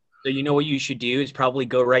season. So you know what you should do is probably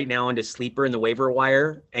go right now into Sleeper in the waiver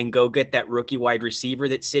wire and go get that rookie wide receiver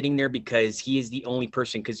that's sitting there, because he is the only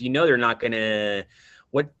person. Because they're not gonna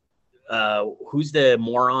who's the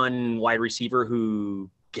moron wide receiver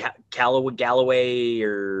who. Galloway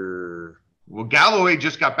or Galloway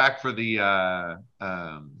just got back for the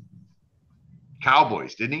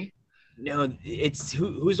Cowboys, didn't he? No, it's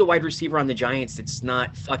who's the wide receiver on the Giants that's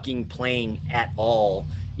not fucking playing at all,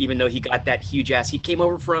 even though he got that huge ass. He came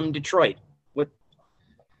over from Detroit. Who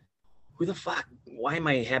the fuck? Why am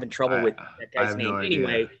I having trouble with that guy's name?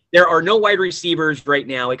 Anyway, there are no wide receivers right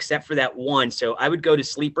now except for that one. So I would go to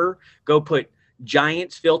Sleeper, go put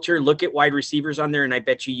Giants filter, look at wide receivers on there, and I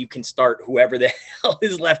bet you can start whoever the hell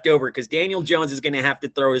is left over, because Daniel Jones is going to have to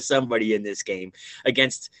throw to somebody in this game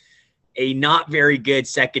against a not very good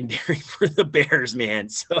secondary for the Bears, man.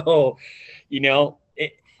 So,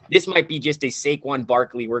 this might be just a Saquon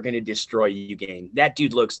Barkley, we're going to destroy you game. That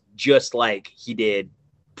dude looks just like he did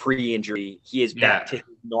pre-injury. He is back to his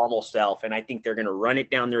normal self, and I think they're going to run it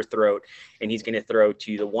down their throat, and he's going to throw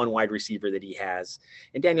to the one wide receiver that he has.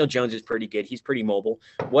 And Daniel Jones is pretty good. He's pretty mobile.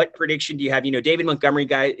 What prediction do you have? David Montgomery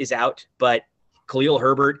guy is out, but Khalil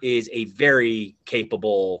Herbert is a very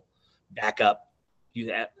capable backup.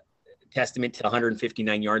 Testament to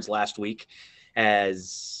 159 yards last week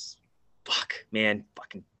as fucking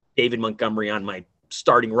David Montgomery on my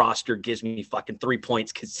starting roster gives me fucking 3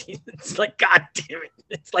 points, because it's like, God damn it.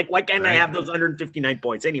 It's like, why can't I have those 159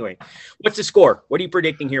 points? Anyway, what's the score? What are you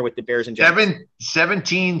predicting here with the Bears and Giants?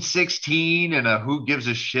 17-16 and a who gives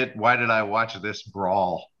a shit. Why did I watch this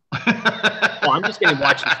brawl? I'm just going to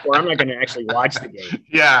watch the score. I'm not going to actually watch the game.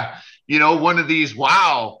 Yeah. One of these,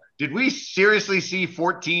 wow. Did we seriously see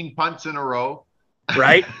 14 punts in a row?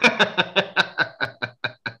 Right.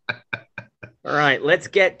 All right, let's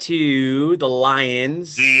get to the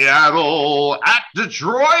Lions. Seattle at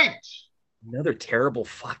Detroit. Another terrible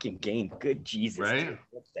fucking game. Good Jesus. Right? Dude,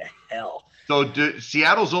 what the hell? So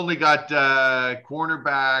Seattle's only got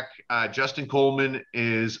cornerback. Justin Coleman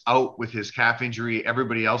is out with his calf injury.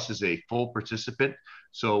 Everybody else is a full participant.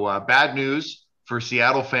 So bad news for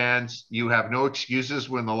Seattle fans. You have no excuses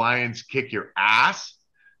when the Lions kick your ass.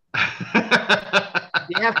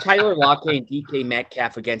 They have Tyler Lockett and DK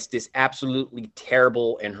Metcalf against this absolutely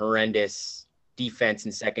terrible and horrendous defense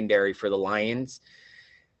and secondary for the Lions.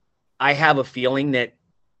 I have a feeling that,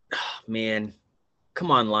 man,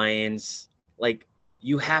 come on, Lions. Like,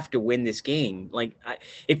 you have to win this game. Like,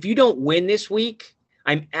 if you don't win this week,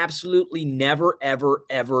 I'm absolutely never, ever,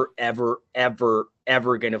 ever, ever, ever,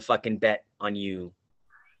 ever going to fucking bet on you.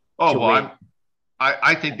 Oh, well,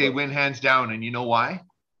 I think they win hands down. And you know why?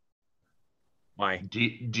 Why?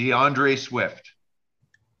 DeAndre Swift.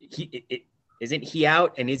 Isn't he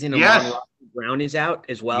out? And isn't Brown is out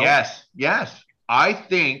as well? Yes. I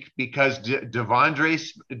think because DeAndre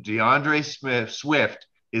Swift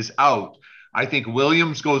is out, I think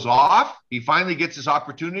Williams goes off. He finally gets his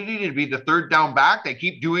opportunity to be the third down back. They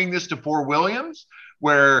keep doing this to poor Williams,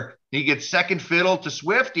 where he gets second fiddle to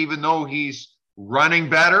Swift, even though he's running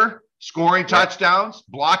better, scoring touchdowns,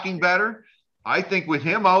 blocking better. I think with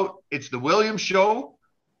him out, it's the Williams show.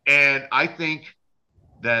 And I think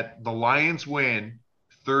that the Lions win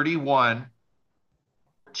 31-14.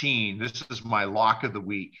 This is my lock of the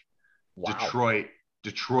week. Wow.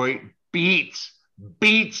 Detroit beats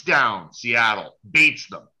down Seattle, beats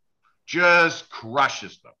them, just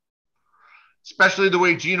crushes them. Especially the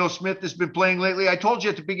way Geno Smith has been playing lately. I told you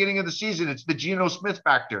at the beginning of the season, it's the Geno Smith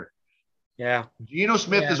factor. Yeah. Geno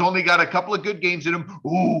Smith has only got a couple of good games in him.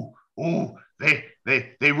 Ooh,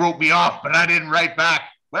 they wrote me off, but I didn't write back.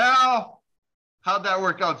 Well, how'd that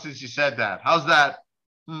work out since you said that? How's that?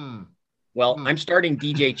 Well, I'm starting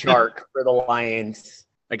DJ Chark for the Lions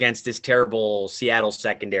against this terrible Seattle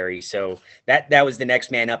secondary. So that was the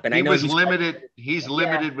next man up. And I know he's limited. He's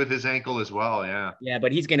limited with his ankle as well. Yeah. Yeah,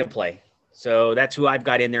 but he's going to play. So that's who I've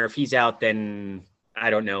got in there. If he's out, then I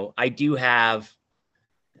don't know. I do have,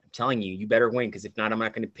 I'm telling you, you better win, because if not, I'm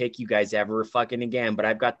not going to pick you guys ever fucking again. But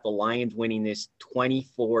I've got the Lions winning this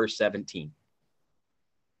 24-17.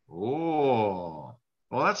 Oh,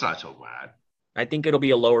 well, that's not so bad. I think it'll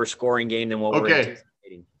be a lower scoring game than what we're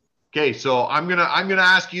anticipating. Okay, so I'm gonna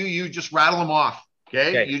ask you. You just rattle them off.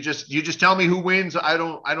 Okay? You just tell me who wins. I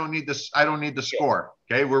don't need this. I don't need the score.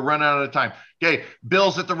 Okay, we're running out of time. Okay,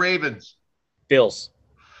 Bills at the Ravens. Bills.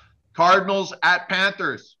 Cardinals at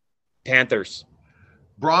Panthers. Panthers.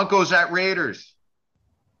 Broncos at Raiders.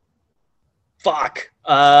 Fuck.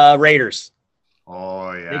 Raiders.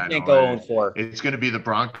 Oh yeah, they can't go 0-4. It's going to be the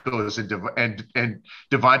Broncos, and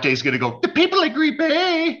Devontae's going to go. The people at Green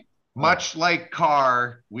Bay, much like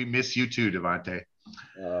Carr. We miss you too, Devontae.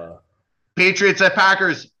 Patriots at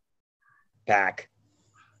Packers. Pack.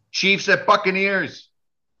 Chiefs at Buccaneers.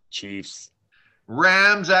 Chiefs.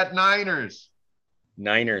 Rams at Niners.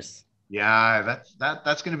 Niners. Yeah,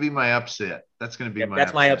 that's going to be my upset. That's going to be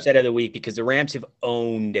my upset of the week, because the Rams have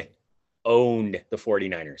owned the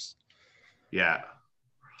 49ers. Yeah.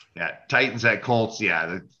 Titans at Colts.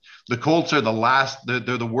 Yeah. The Colts are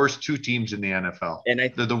they're the worst two teams in the NFL. And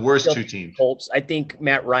they're the worst two teams. Colts. I think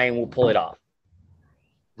Matt Ryan will pull it off.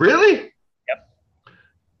 Really? Yep.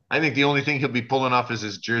 I think the only thing he'll be pulling off is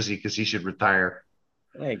his jersey, because he should retire.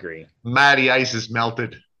 I agree. Matty Ice is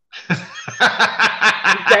melted. He's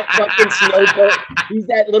that fucking snow cone. He's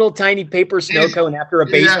that little tiny paper snow cone after a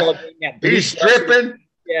baseball game. He's dripping.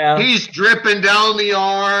 Yeah. He's dripping down the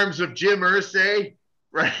arms of Jim Irsay.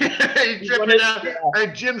 Right? He's dripping down,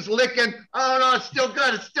 and Jim's licking. Oh, no, it's still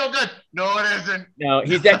good. It's still good. No, it isn't. No,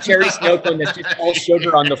 he's that cherry snow cone that's just all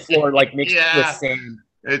sugar on the floor, like mixed with sand.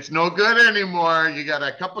 It's no good anymore. You got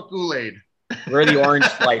a cup of Kool-Aid. Where are the orange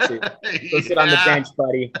slices? Go sit on the bench,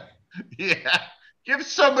 buddy. Yeah. Give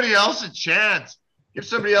somebody else a chance.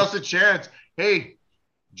 Hey,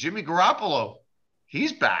 Jimmy Garoppolo,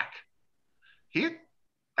 he's back.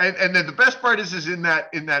 And then the best part is in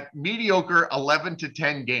that mediocre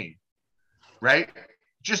 11-10 game, right?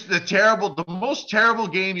 Just the most terrible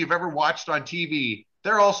game you've ever watched on TV.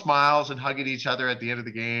 They're all smiles and hugging each other at the end of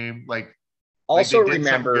the game. Also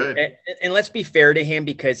remember, and let's be fair to him,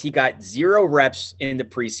 because he got 0 reps in the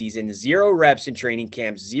preseason, 0 reps in training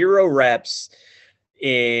camp, 0 reps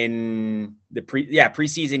in the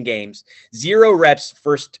preseason games, 0 reps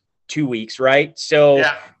first 2 weeks, right? So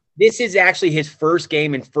this is actually his first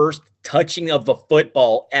game and first touching of the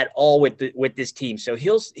football at all with this team. So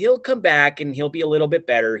he'll come back and he'll be a little bit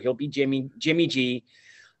better. He'll be Jimmy G.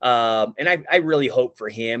 And I really hope for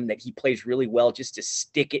him that he plays really well, just to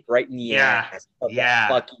stick it right in the ass of that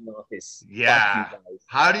fucking office. Yeah.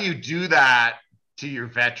 How do you do that to your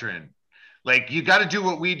veteran? You got to do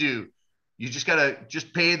what we do. You just got to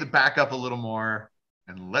pay the backup a little more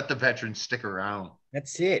and let the veterans stick around.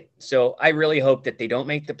 That's it. So I really hope that they don't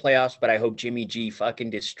make the playoffs, but I hope Jimmy G fucking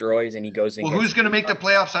destroys and he goes in. Well, who's going to make the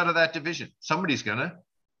playoffs out of that division? Somebody's going to.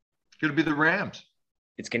 It's going to be the Rams.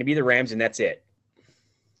 It's going to be the Rams, and that's it.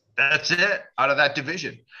 That's it out of that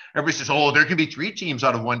division. Everybody says, oh, there can be 3 teams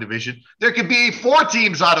out of one division. There could be 4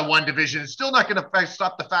 teams out of one division. It's still not going to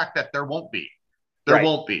stop the fact that there won't be. There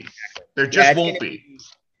won't be. There just won't be.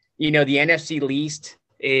 The NFC least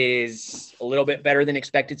is a little bit better than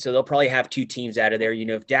expected, so they'll probably have 2 teams out of there.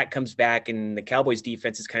 If Dak comes back, and the Cowboys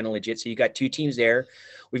defense is kind of legit, so you got 2 teams there.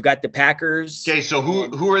 We've got the Packers. Okay, so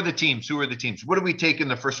who are the teams? What do we take in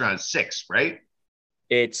the first round? 6, right?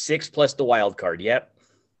 It's 6 plus the wild card. Yep.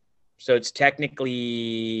 So it's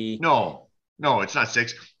technically no, it's not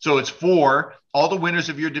 6. So it's 4. All the winners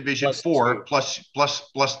of your division, plus 4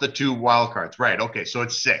 plus the 2 wild cards. Right. Okay. So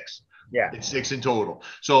it's 6. Yeah. It's 6 in total.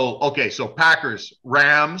 So, okay. So Packers,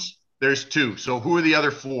 Rams, there's 2. So who are the other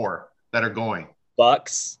 4 that are going?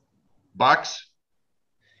 Bucks.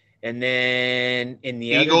 And then in the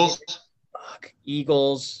Eagles.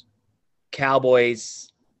 Eagles.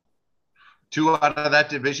 Cowboys. 2 out of that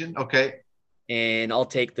division. Okay. And I'll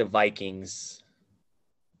take the Vikings.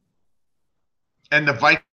 And the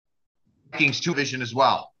Vikings 2 division as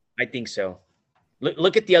well. I think so.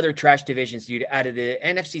 Look at the other trash divisions, dude. Out of the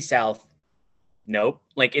NFC South, nope.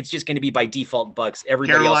 Like, it's just going to be by default Bucks.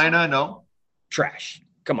 Everybody Carolina, else, no. trash.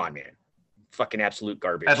 Come on, man. Fucking absolute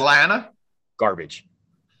garbage. Atlanta? Garbage.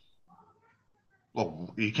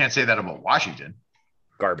 Well, you can't say that about Washington.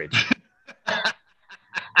 Garbage.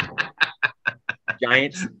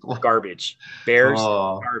 Giants, garbage. Bears,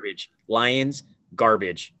 garbage. Lions,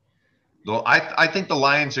 garbage. Well, I think the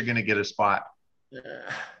Lions are going to get a spot.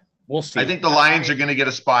 We'll see. I think the Lions are going to get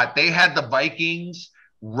a spot. They had the Vikings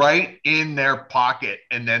right in their pocket,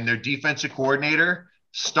 and then their defensive coordinator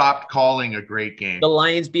stopped calling a great game. The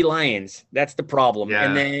Lions be Lions. That's the problem. Yeah.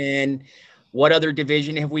 And then what other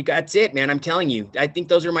division have we got? That's it, man. I'm telling you. I think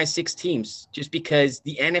those are my 6 teams just because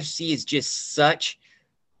the NFC is just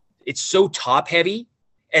it's so top heavy,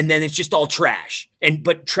 and then it's just all trash.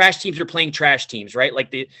 But trash teams are playing trash teams, right?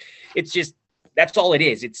 Like it's just, that's all it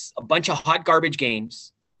is. It's a bunch of hot garbage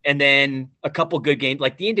games and then a couple good games.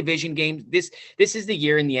 Like the in-division games, this is the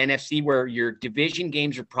year in the NFC where your division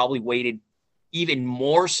games are probably weighted even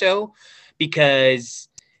more so because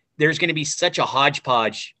there's going to be such a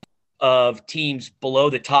hodgepodge of teams below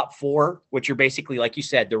the top 4, which are basically, like you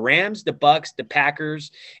said, the Rams, the Bucks, the Packers,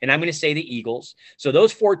 and I'm going to say the Eagles. So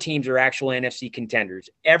those 4 teams are actual NFC contenders.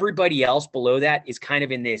 Everybody else below that is kind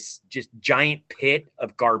of in this just giant pit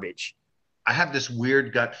of garbage. I have this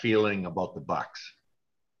weird gut feeling about the Bucks.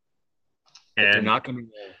 But they're And not going to.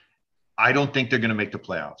 I don't think they're going to make the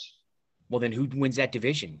playoffs. Well, then who wins that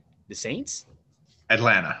division? The Saints?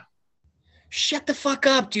 Atlanta. Shut the fuck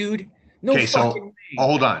up, dude. No Okay, so fucking way.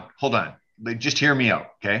 hold on. Just hear me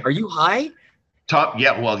out, okay? Are you high?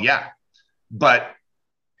 Yeah. But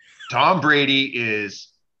Tom Brady is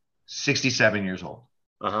 67 years old.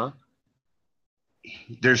 Uh-huh.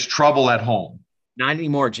 There's trouble at home. Not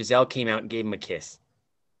anymore. Giselle came out and gave him a kiss.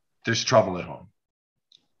 There's trouble at home.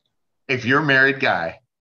 If you're a married guy,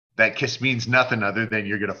 that kiss means nothing other than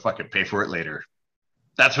you're going to fucking pay for it later.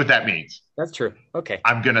 That's what that means. That's true. Okay.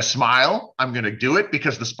 I'm going to smile. I'm going to do it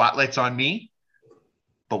because the spotlight's on me.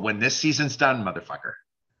 But when this season's done, motherfucker,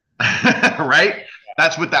 right?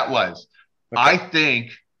 That's what that was. Okay.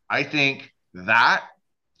 I think that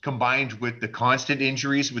combined with the constant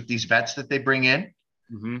injuries with these vets that they bring in,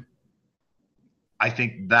 Mm-hmm. I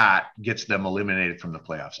think that gets them eliminated from the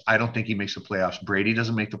playoffs. I don't think he makes the playoffs. Brady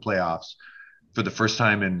doesn't make the playoffs for the first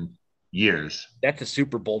time in years. That's a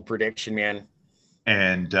super bold prediction, man.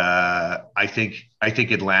 And I think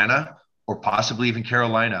Atlanta or possibly even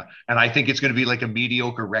Carolina. And I think it's going to be like a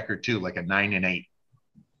mediocre record too, like a 9-8.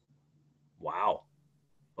 Wow.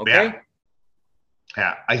 Okay.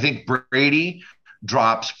 Yeah. I think Brady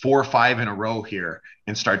drops 4 or 5 in a row here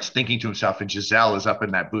and starts thinking to himself, and Giselle is up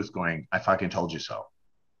in that booth going, I fucking told you so.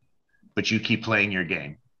 But you keep playing your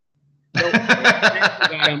game.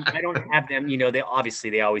 I don't have them. You know, they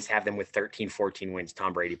always have them with 13, 14 wins,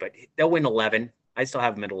 Tom Brady, but they'll win 11. I still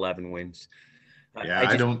have them at 11 wins. Yeah,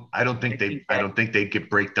 I don't think they could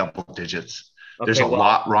break double digits. Okay, There's a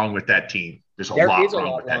lot wrong with that team. There's a lot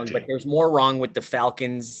wrong with that team. But there's more wrong with the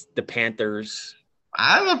Falcons, the Panthers.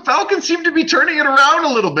 The Falcons seem to be turning it around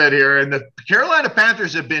a little bit here, and the Carolina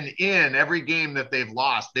Panthers have been in every game that they've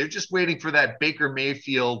lost. They're just waiting for that Baker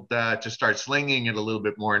Mayfield to start slinging it a little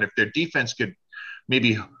bit more, and if their defense could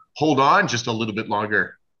maybe hold on just a little bit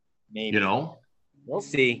longer, Maybe. you know? We'll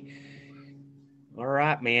see. All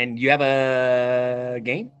right, man. You have a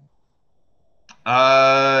game?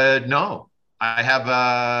 No. I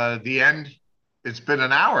have the end. It's been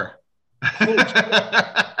an hour.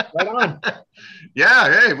 Right on.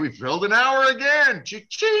 Yeah, hey, we filled an hour again.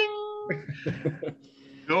 Ching.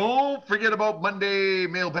 Don't forget about Monday,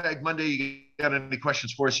 Mailbag Monday. You got any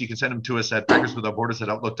questions for us, you can send them to us at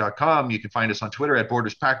PackersWithoutBorders@Outlook.com. You can find us on Twitter at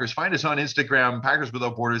Borders Packers. Find us on Instagram, Packers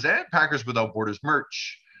Without Borders, and Packers Without Borders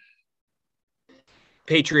merch.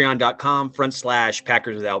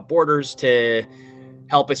 Patreon.com/Packers Without Borders to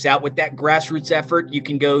help us out with that grassroots effort. You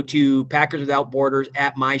can go to Packers Without Borders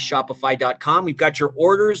at myshopify.com. We've got your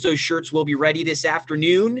orders. Those shirts will be ready this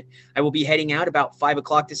afternoon. I will be heading out about 5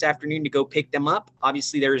 o'clock this afternoon to go pick them up.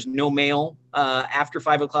 Obviously, there is no mail after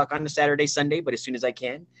 5 o'clock on a Saturday, Sunday, but as soon as I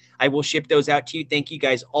can, I will ship those out to you. Thank you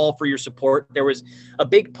guys all for your support. There was a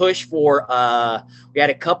big push for, we had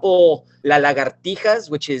a couple La Lagartijas,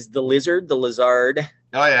 which is the lizard.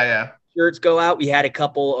 Oh, yeah. Shirts go out. We had a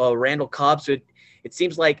couple Randall Cobb. So it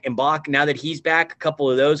seems like Mbach, now that he's back, a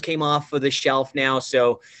couple of those came off of the shelf now.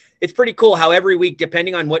 So it's pretty cool how every week,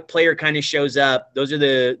 depending on what player kind of shows up, those are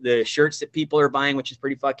the shirts that people are buying, which is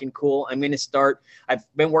pretty fucking cool. I'm going to start. I've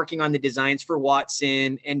been working on the designs for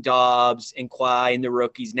Watson and Dobbs and Kwai and the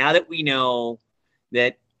rookies. Now that we know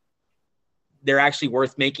that they're actually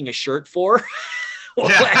worth making a shirt for.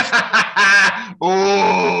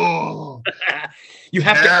 Oh, you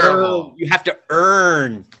have to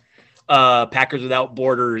earn Packers Without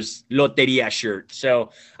Borders Loteria shirt.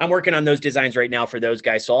 So I'm working on those designs right now for those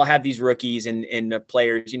guys. So I'll have these rookies and the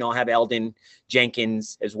players, I'll have Eldon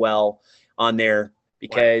Jenkins as well on there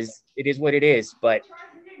because it is what it is. But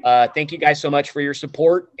thank you guys so much for your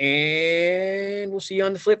support, and we'll see you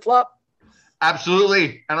on the flip flop.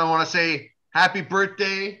 Absolutely. And I want to say happy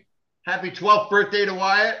birthday. Happy 12th birthday to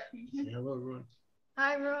Wyatt. Hello, everyone.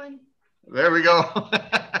 Hi, everyone. There we go.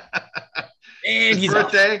 And his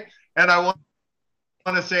birthday. And I want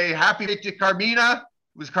to say happy birthday to Carmina.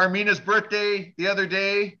 It was Carmina's birthday the other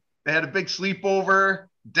day. They had a big sleepover.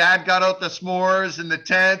 Dad got out the s'mores and the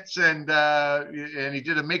tents, and he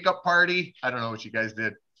did a makeup party. I don't know what you guys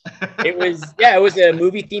did. It was a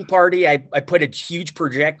movie theme party. I put a huge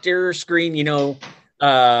projector screen,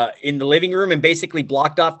 in the living room, and basically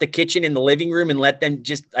blocked off the kitchen in the living room and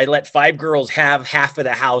I let 5 girls have half of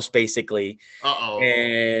the house basically.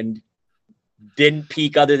 And didn't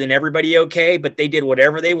peak other than everybody okay, but they did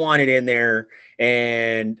whatever they wanted in there.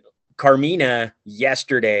 And Carmina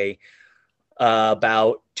yesterday,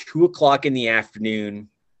 about 2:00 in the afternoon,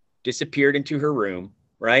 disappeared into her room,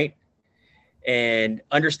 right? And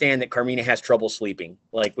understand that Carmina has trouble sleeping.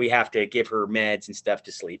 Like, we have to give her meds and stuff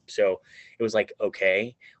to sleep. So it was like,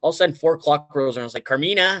 okay. All of a sudden, 4:00 rolls around. I was like,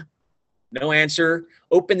 Carmina, no answer.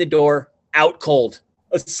 Open the door, out cold,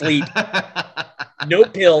 asleep. No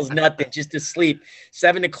pills, nothing, just asleep.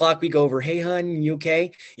 7:00, we go over. Hey, hon, you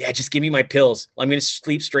okay? Yeah, just give me my pills. I'm going to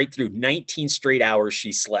sleep straight through. 19 straight hours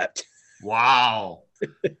she slept. Wow.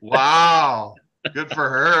 Wow. Good for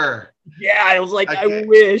her. Yeah, I was like, I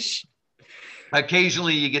wish.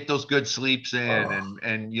 Occasionally you get those good sleeps in,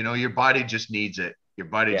 and your body just needs it. Your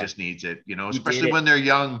body just needs it, especially when they're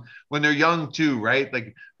young. When they're young too, right?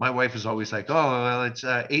 Like, my wife is always like, "Oh, well, it's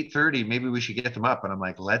 8:30. Maybe we should get them up." And I'm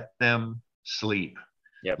like, "Let them sleep.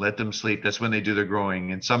 Yep. Let them sleep. That's when they do their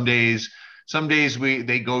growing." And some days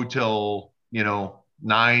they go till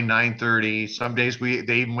 9:30. Some days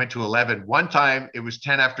they even went to 11. One time it was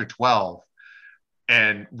 10 after 12.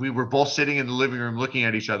 And we were both sitting in the living room looking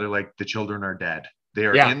at each other like, the children are dead. They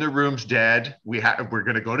are in their rooms dead. We're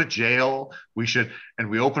going to go to jail. We should. And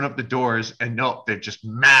we open up the doors, and no, they're just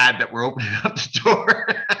mad that we're opening up the door.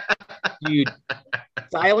 Dude,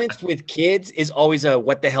 silence with kids is always a,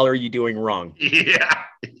 what the hell are you doing wrong? Yeah.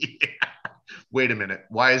 Wait a minute.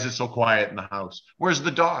 Why is it so quiet in the house? Where's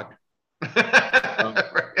the dog?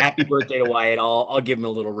 Happy birthday to Wyatt. I'll give him a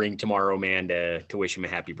little ring tomorrow, man, to wish him a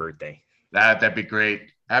happy birthday. That'd be great.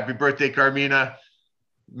 Happy birthday, Carmina.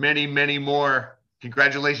 Many, many more.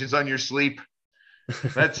 Congratulations on your sleep.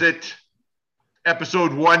 That's it.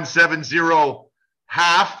 Episode 170.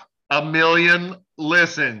 500,000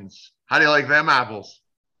 listens. How do you like them apples?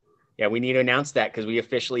 Yeah, we need to announce that because we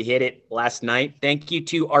officially hit it last night. Thank you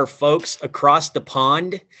to our folks across the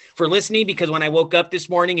pond for listening, because when I woke up this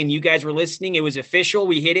morning and you guys were listening, it was official.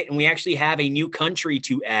 We hit it, and we actually have a new country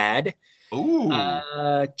to add. Ooh.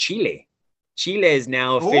 Chile. Chile is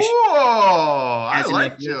now official. Oh, I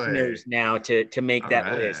like Chile now to make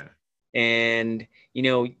that list. And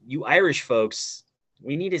you Irish folks,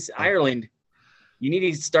 we need Ireland. You need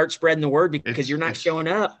to start spreading the word because you're not showing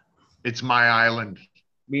up. It's my island.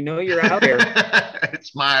 We know you're out there.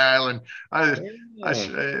 It's my island.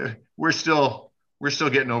 We're still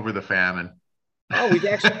getting over the famine. Oh, we've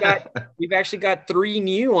actually got 3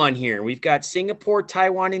 new on here. We've got Singapore,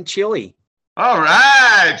 Taiwan, and Chile. All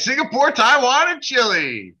right, Singapore, Taiwan, and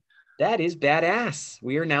Chile. That is badass.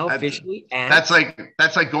 We are now officially at. That's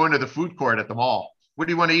like going to the food court at the mall. What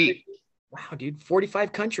do you want to eat? Wow, dude,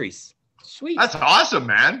 45 countries. Sweet. That's awesome,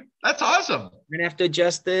 man. That's awesome. We're gonna have to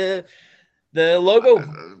adjust the logo.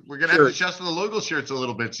 We're gonna have to adjust the logo shirts a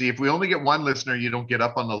little bit. See, if we only get 1 listener, you don't get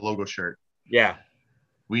up on the logo shirt. Yeah.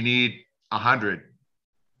 We need 100.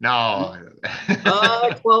 No.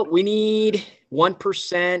 Well, we need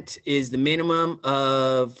 1% is the minimum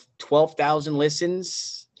of 12,000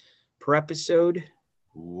 listens per episode.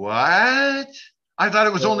 What? I thought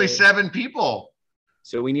it was only 7 people.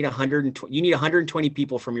 So we need 120. You need 120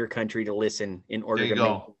 people from your country to listen in order to make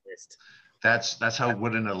the list. That's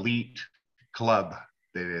what an elite club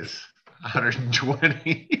it is.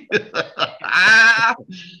 120.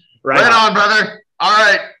 Right on, brother. All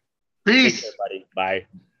right. Peace. Take care, buddy. Bye.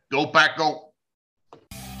 Go Pack, go.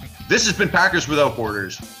 This has been Packers Without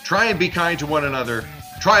Borders. Try and be kind to one another.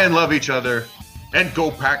 Try and love each other. And go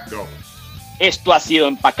Pack Go. Esto ha sido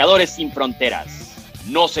Empacadores Sin Fronteras.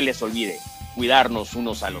 No se les olvide cuidarnos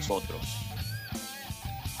unos a los otros.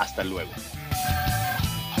 Hasta luego.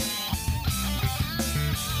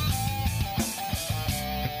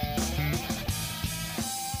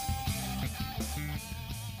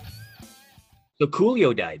 So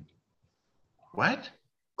Coolio died. What?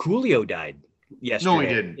 Coolio died yesterday. No, he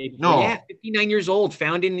didn't. No. Yeah, 59 years old.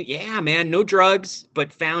 Found in, no drugs,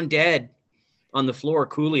 but found dead on the floor.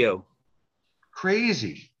 Coolio.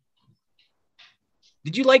 Crazy.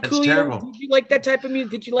 Did you like That's Coolio? terrible. Did you like that type of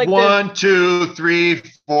music? Did you like 1, 2, 3,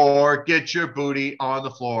 4. Get your booty on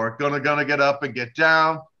the floor. Gonna get up and get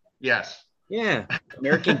down. Yes. Yeah.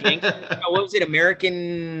 American Gangster. What was it?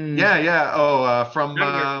 American. Yeah. Oh, from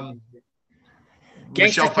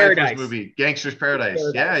Gangster's Michelle Paradise. Pfeiffer's movie, Gangster's Paradise.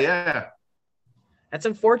 Yeah. That's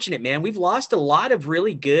unfortunate, man. We've lost a lot of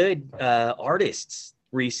really good artists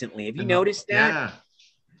recently. Have you noticed that?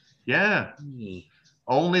 Yeah.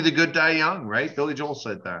 Only the good die young, right? Billy Joel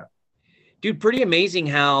said that. Dude, pretty amazing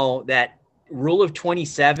how that rule of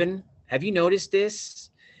 27, have you noticed this?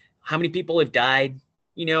 How many people have died,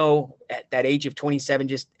 at that age of 27,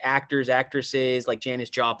 just actors, actresses like Janis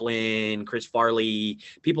Joplin, Chris Farley,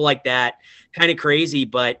 people like that. Kind of crazy,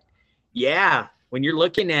 but yeah, when you're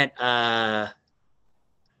looking at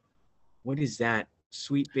what is that?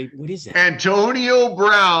 Sweet baby, what is that? Antonio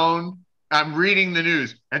Brown, I'm reading the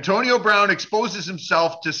news. Antonio Brown exposes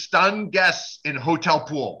himself to stun guests in hotel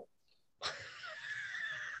pool.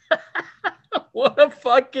 What a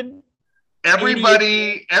fucking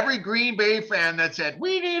Everybody, every Green Bay fan that said,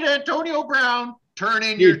 we need Antonio Brown, turn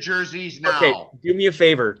in your jerseys now. Okay, do me a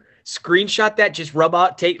favor. Screenshot that, just rub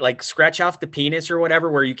out, scratch off the penis or whatever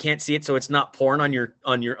where you can't see it so it's not porn on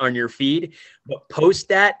your feed. But post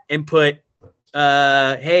that and put,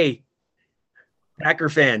 hey, Packer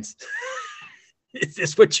fans, is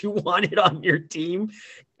this what you wanted on your team?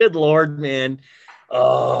 Good Lord, man.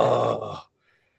 Oh.